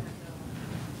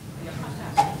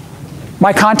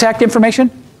 My contact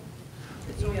information?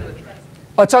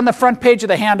 Oh, it's on the front page of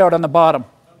the handout on the bottom.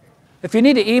 If you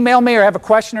need to email me or have a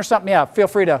question or something, yeah, feel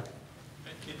free to.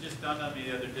 It just dawned on me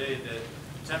the other day that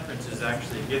temperance is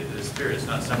actually a gift of the Spirit. It's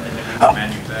not something that we can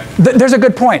manufacture. There's a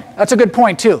good point. That's a good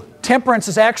point too. Temperance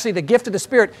is actually the gift of the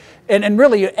Spirit. And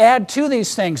really you add to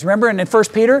these things. Remember in 1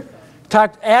 Peter,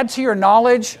 add to your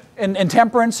knowledge and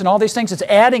temperance and all these things. It's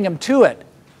adding them to it.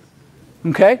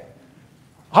 Okay?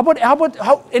 How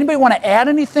about anybody want to add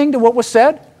anything to what was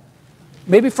said?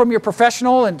 Maybe from your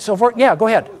professional and so forth? Yeah, go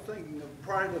ahead. I was thinking of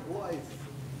private life.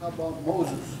 How about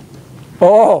Moses?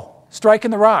 Oh,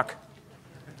 striking the rock.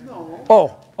 No.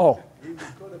 Oh. He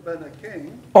could have been a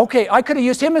king. Okay, I could have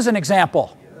used him as an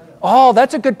example. Oh,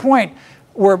 that's a good point.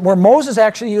 Where Moses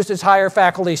actually used his higher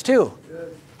faculties too. Yes.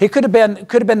 He could have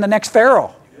been the next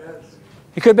Pharaoh. Yes.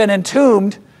 He could have been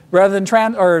entombed rather than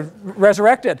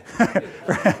resurrected.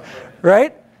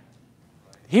 Right?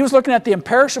 He was looking at the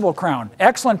imperishable crown.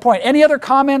 Excellent point. Any other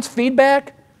comments,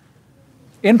 feedback,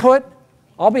 input?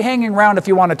 I'll be hanging around if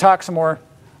you want to talk some more.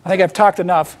 I think I've talked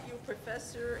enough. You're a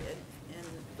professor in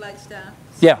Flagstaff.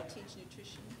 Yeah. You teach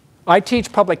nutrition. I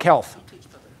teach public health. You teach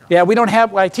public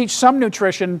health. Yeah, I teach some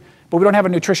nutrition, but we don't have a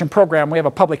nutrition program. We have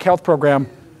a public health program.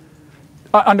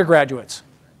 Undergraduates.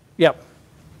 Yep.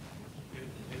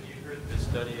 Have you heard the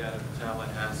study out of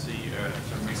Tallahassee,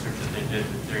 some research that they did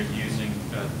that they're using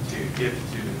to give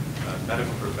to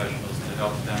medical professionals to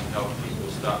help people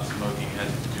stop smoking? It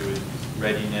has to do with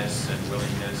readiness and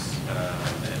willingness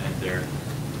and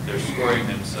their they're scoring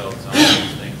themselves on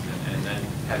those things and then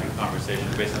having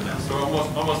conversations based on that. So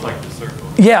almost like the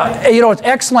circle. Yeah, you know, it's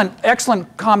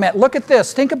excellent comment. Look at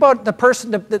this. Think about the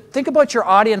person, think about your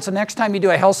audience the next time you do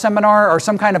a health seminar or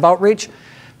some kind of outreach.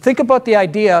 Think about the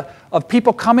idea of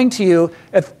people coming to you,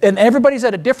 and everybody's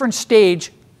at a different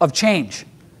stage of change.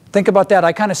 Think about that.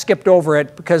 I kind of skipped over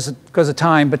it because of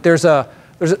time, but there's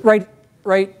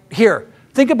right here.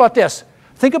 Think about this.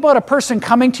 Think about a person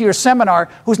coming to your seminar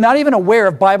who's not even aware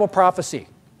of Bible prophecy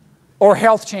or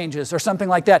health changes or something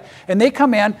like that. And they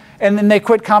come in, and then they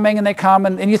quit coming, and they come,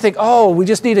 and you think, oh, we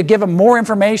just need to give them more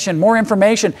information, more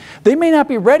information. They may not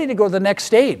be ready to go to the next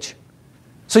stage.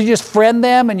 So you just friend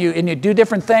them, and you do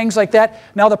different things like that.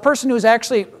 Now the person who's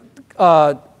actually,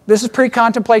 this is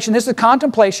pre-contemplation, this is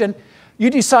contemplation, you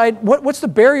decide what's the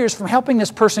barriers from helping this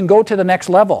person go to the next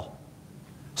level.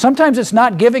 Sometimes it's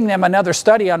not giving them another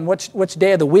study on which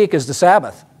day of the week is the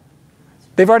Sabbath.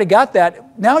 They've already got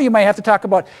that. Now you might have to talk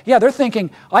about, yeah, they're thinking,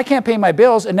 I can't pay my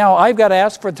bills, and now I've got to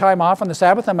ask for time off on the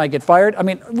Sabbath, I might get fired. I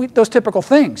mean, those typical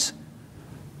things.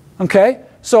 Okay?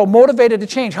 So motivated to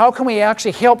change. How can we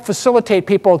actually help facilitate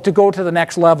people to go to the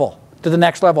next level?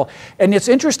 And it's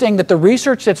interesting that the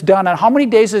research that's done on how many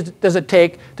days does it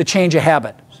take to change a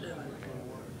habit?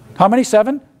 How many?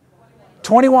 7?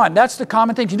 21. That's the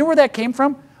common thing. Do you know where that came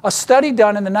from? A study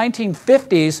done in the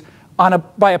 1950s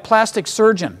by a plastic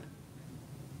surgeon.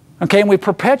 Okay, and we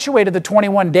perpetuated the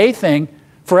 21-day thing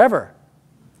forever.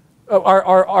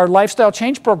 Our lifestyle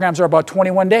change programs are about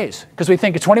 21 days because we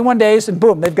think it's 21 days and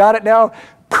boom, they've got it now,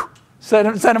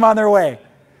 send them on their way,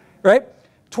 right?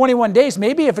 21 days,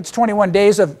 maybe if it's 21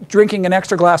 days of drinking an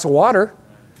extra glass of water,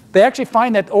 they actually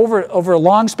find that over a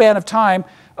long span of time,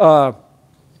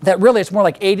 that really it's more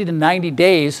like 80 to 90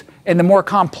 days, and the more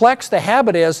complex the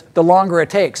habit is, the longer it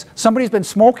takes. Somebody's been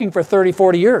smoking for 30,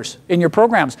 40 years in your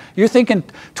programs. You're thinking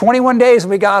 21 days and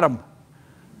we got them,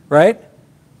 right?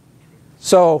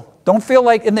 So don't feel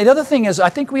like, and the other thing is, I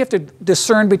think we have to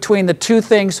discern between the two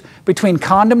things, between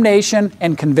condemnation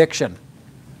and conviction.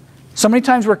 So many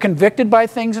times we're convicted by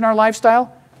things in our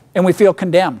lifestyle and we feel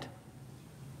condemned.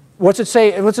 What's it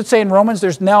say in Romans?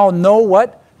 There's now no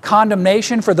what?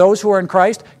 Condemnation for those who are in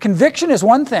Christ. Conviction is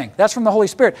one thing. That's from the Holy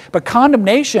Spirit. But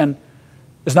condemnation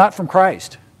is not from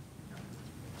Christ.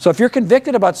 So if you're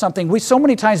convicted about something, we so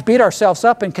many times beat ourselves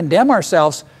up and condemn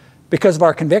ourselves because of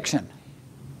our conviction.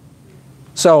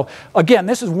 So again,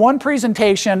 this is one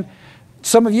presentation.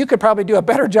 Some of you could probably do a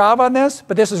better job on this,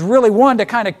 but this is really one to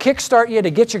kind of kickstart you, to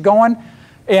get you going.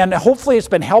 And hopefully it's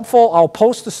been helpful. I'll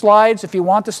post the slides if you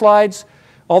want the slides,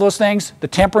 all those things, the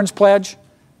temperance pledge.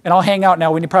 And I'll hang out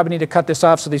now. We probably need to cut this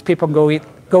off so these people can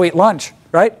go eat lunch,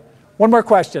 right? One more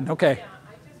question. Okay. Yeah,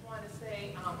 I just want to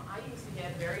say, I used to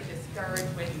get very discouraged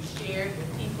when you shared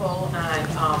with people and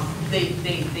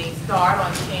they start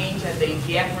on change and they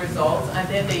get results and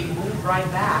then they move right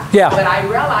back. Yeah. But I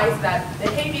realized that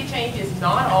behavior change is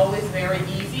not always very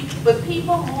easy, but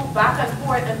people move back and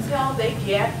forth until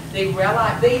they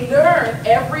realize, they learn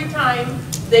every time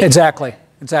they... Exactly.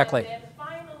 And then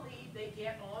finally they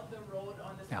get on the road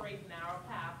on the straight and narrow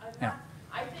path. And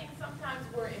I think sometimes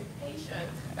we're impatient.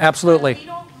 Absolutely. We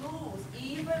don't lose,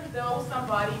 even though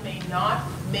somebody may not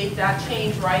make that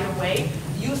change right away.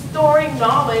 You storing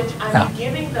knowledge and you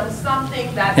giving them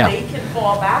something that they can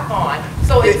fall back on.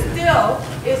 So it still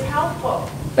is helpful.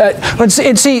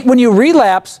 And see, when you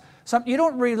relapse, you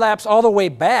don't relapse all the way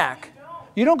back.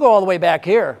 You don't go all the way back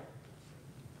here.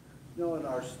 No, in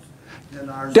our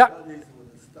studies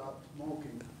with the Stop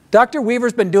Smoking. Dr.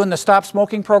 Weaver's been doing the Stop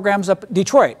Smoking programs up in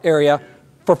Detroit area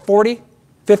for 40,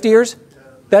 50 years.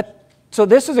 So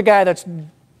this is a guy that's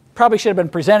probably should have been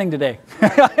presenting today.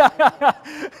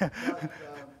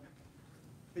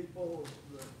 People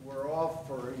that were off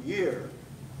for a year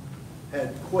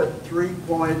had quit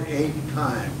 3.8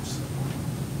 times.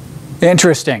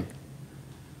 Interesting.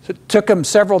 So it took them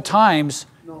several times.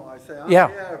 No, I say on the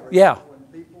average. Yeah.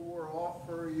 When people were off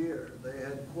for a year, they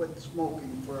had quit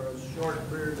smoking for a short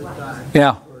period of time.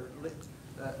 Yeah. For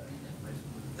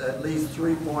at least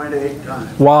 3.8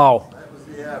 times. Wow. That was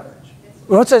the average.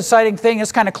 Well, what's an exciting thing?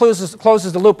 This kind of closes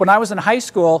the loop. When I was in high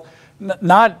school,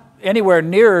 not anywhere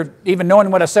near even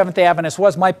knowing what a Seventh-day Adventist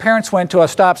was, my parents went to a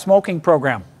stop smoking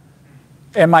program.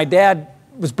 And my dad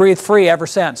was breathed free ever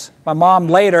since. My mom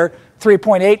later,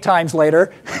 3.8 times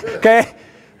later, okay?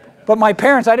 But my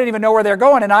parents, I didn't even know where they're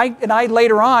going. And I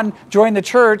later on joined the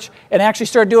church and actually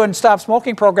started doing stop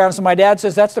smoking programs. And my dad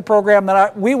says that's the program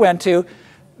that we went to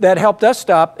that helped us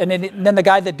stop. And then the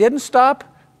guy that didn't stop,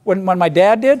 when my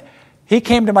dad did, he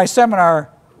came to my seminar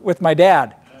with my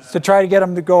dad to try to get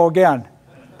him to go again.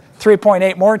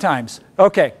 3.8 more times.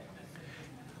 Okay.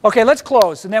 Okay, let's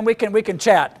close, and then we can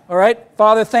chat, all right?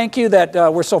 Father, thank you that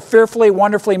we're so fearfully,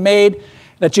 wonderfully made,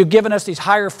 that you've given us these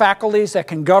higher faculties that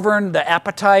can govern the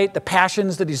appetite, the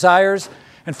passions, the desires.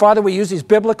 And Father, we use these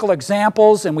biblical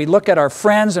examples, and we look at our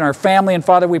friends and our family, and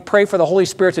Father, we pray for the Holy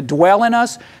Spirit to dwell in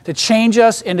us, to change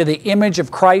us into the image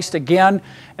of Christ again,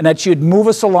 and that you'd move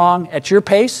us along at your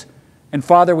pace. And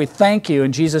Father, we thank you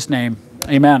in Jesus' name.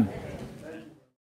 Amen.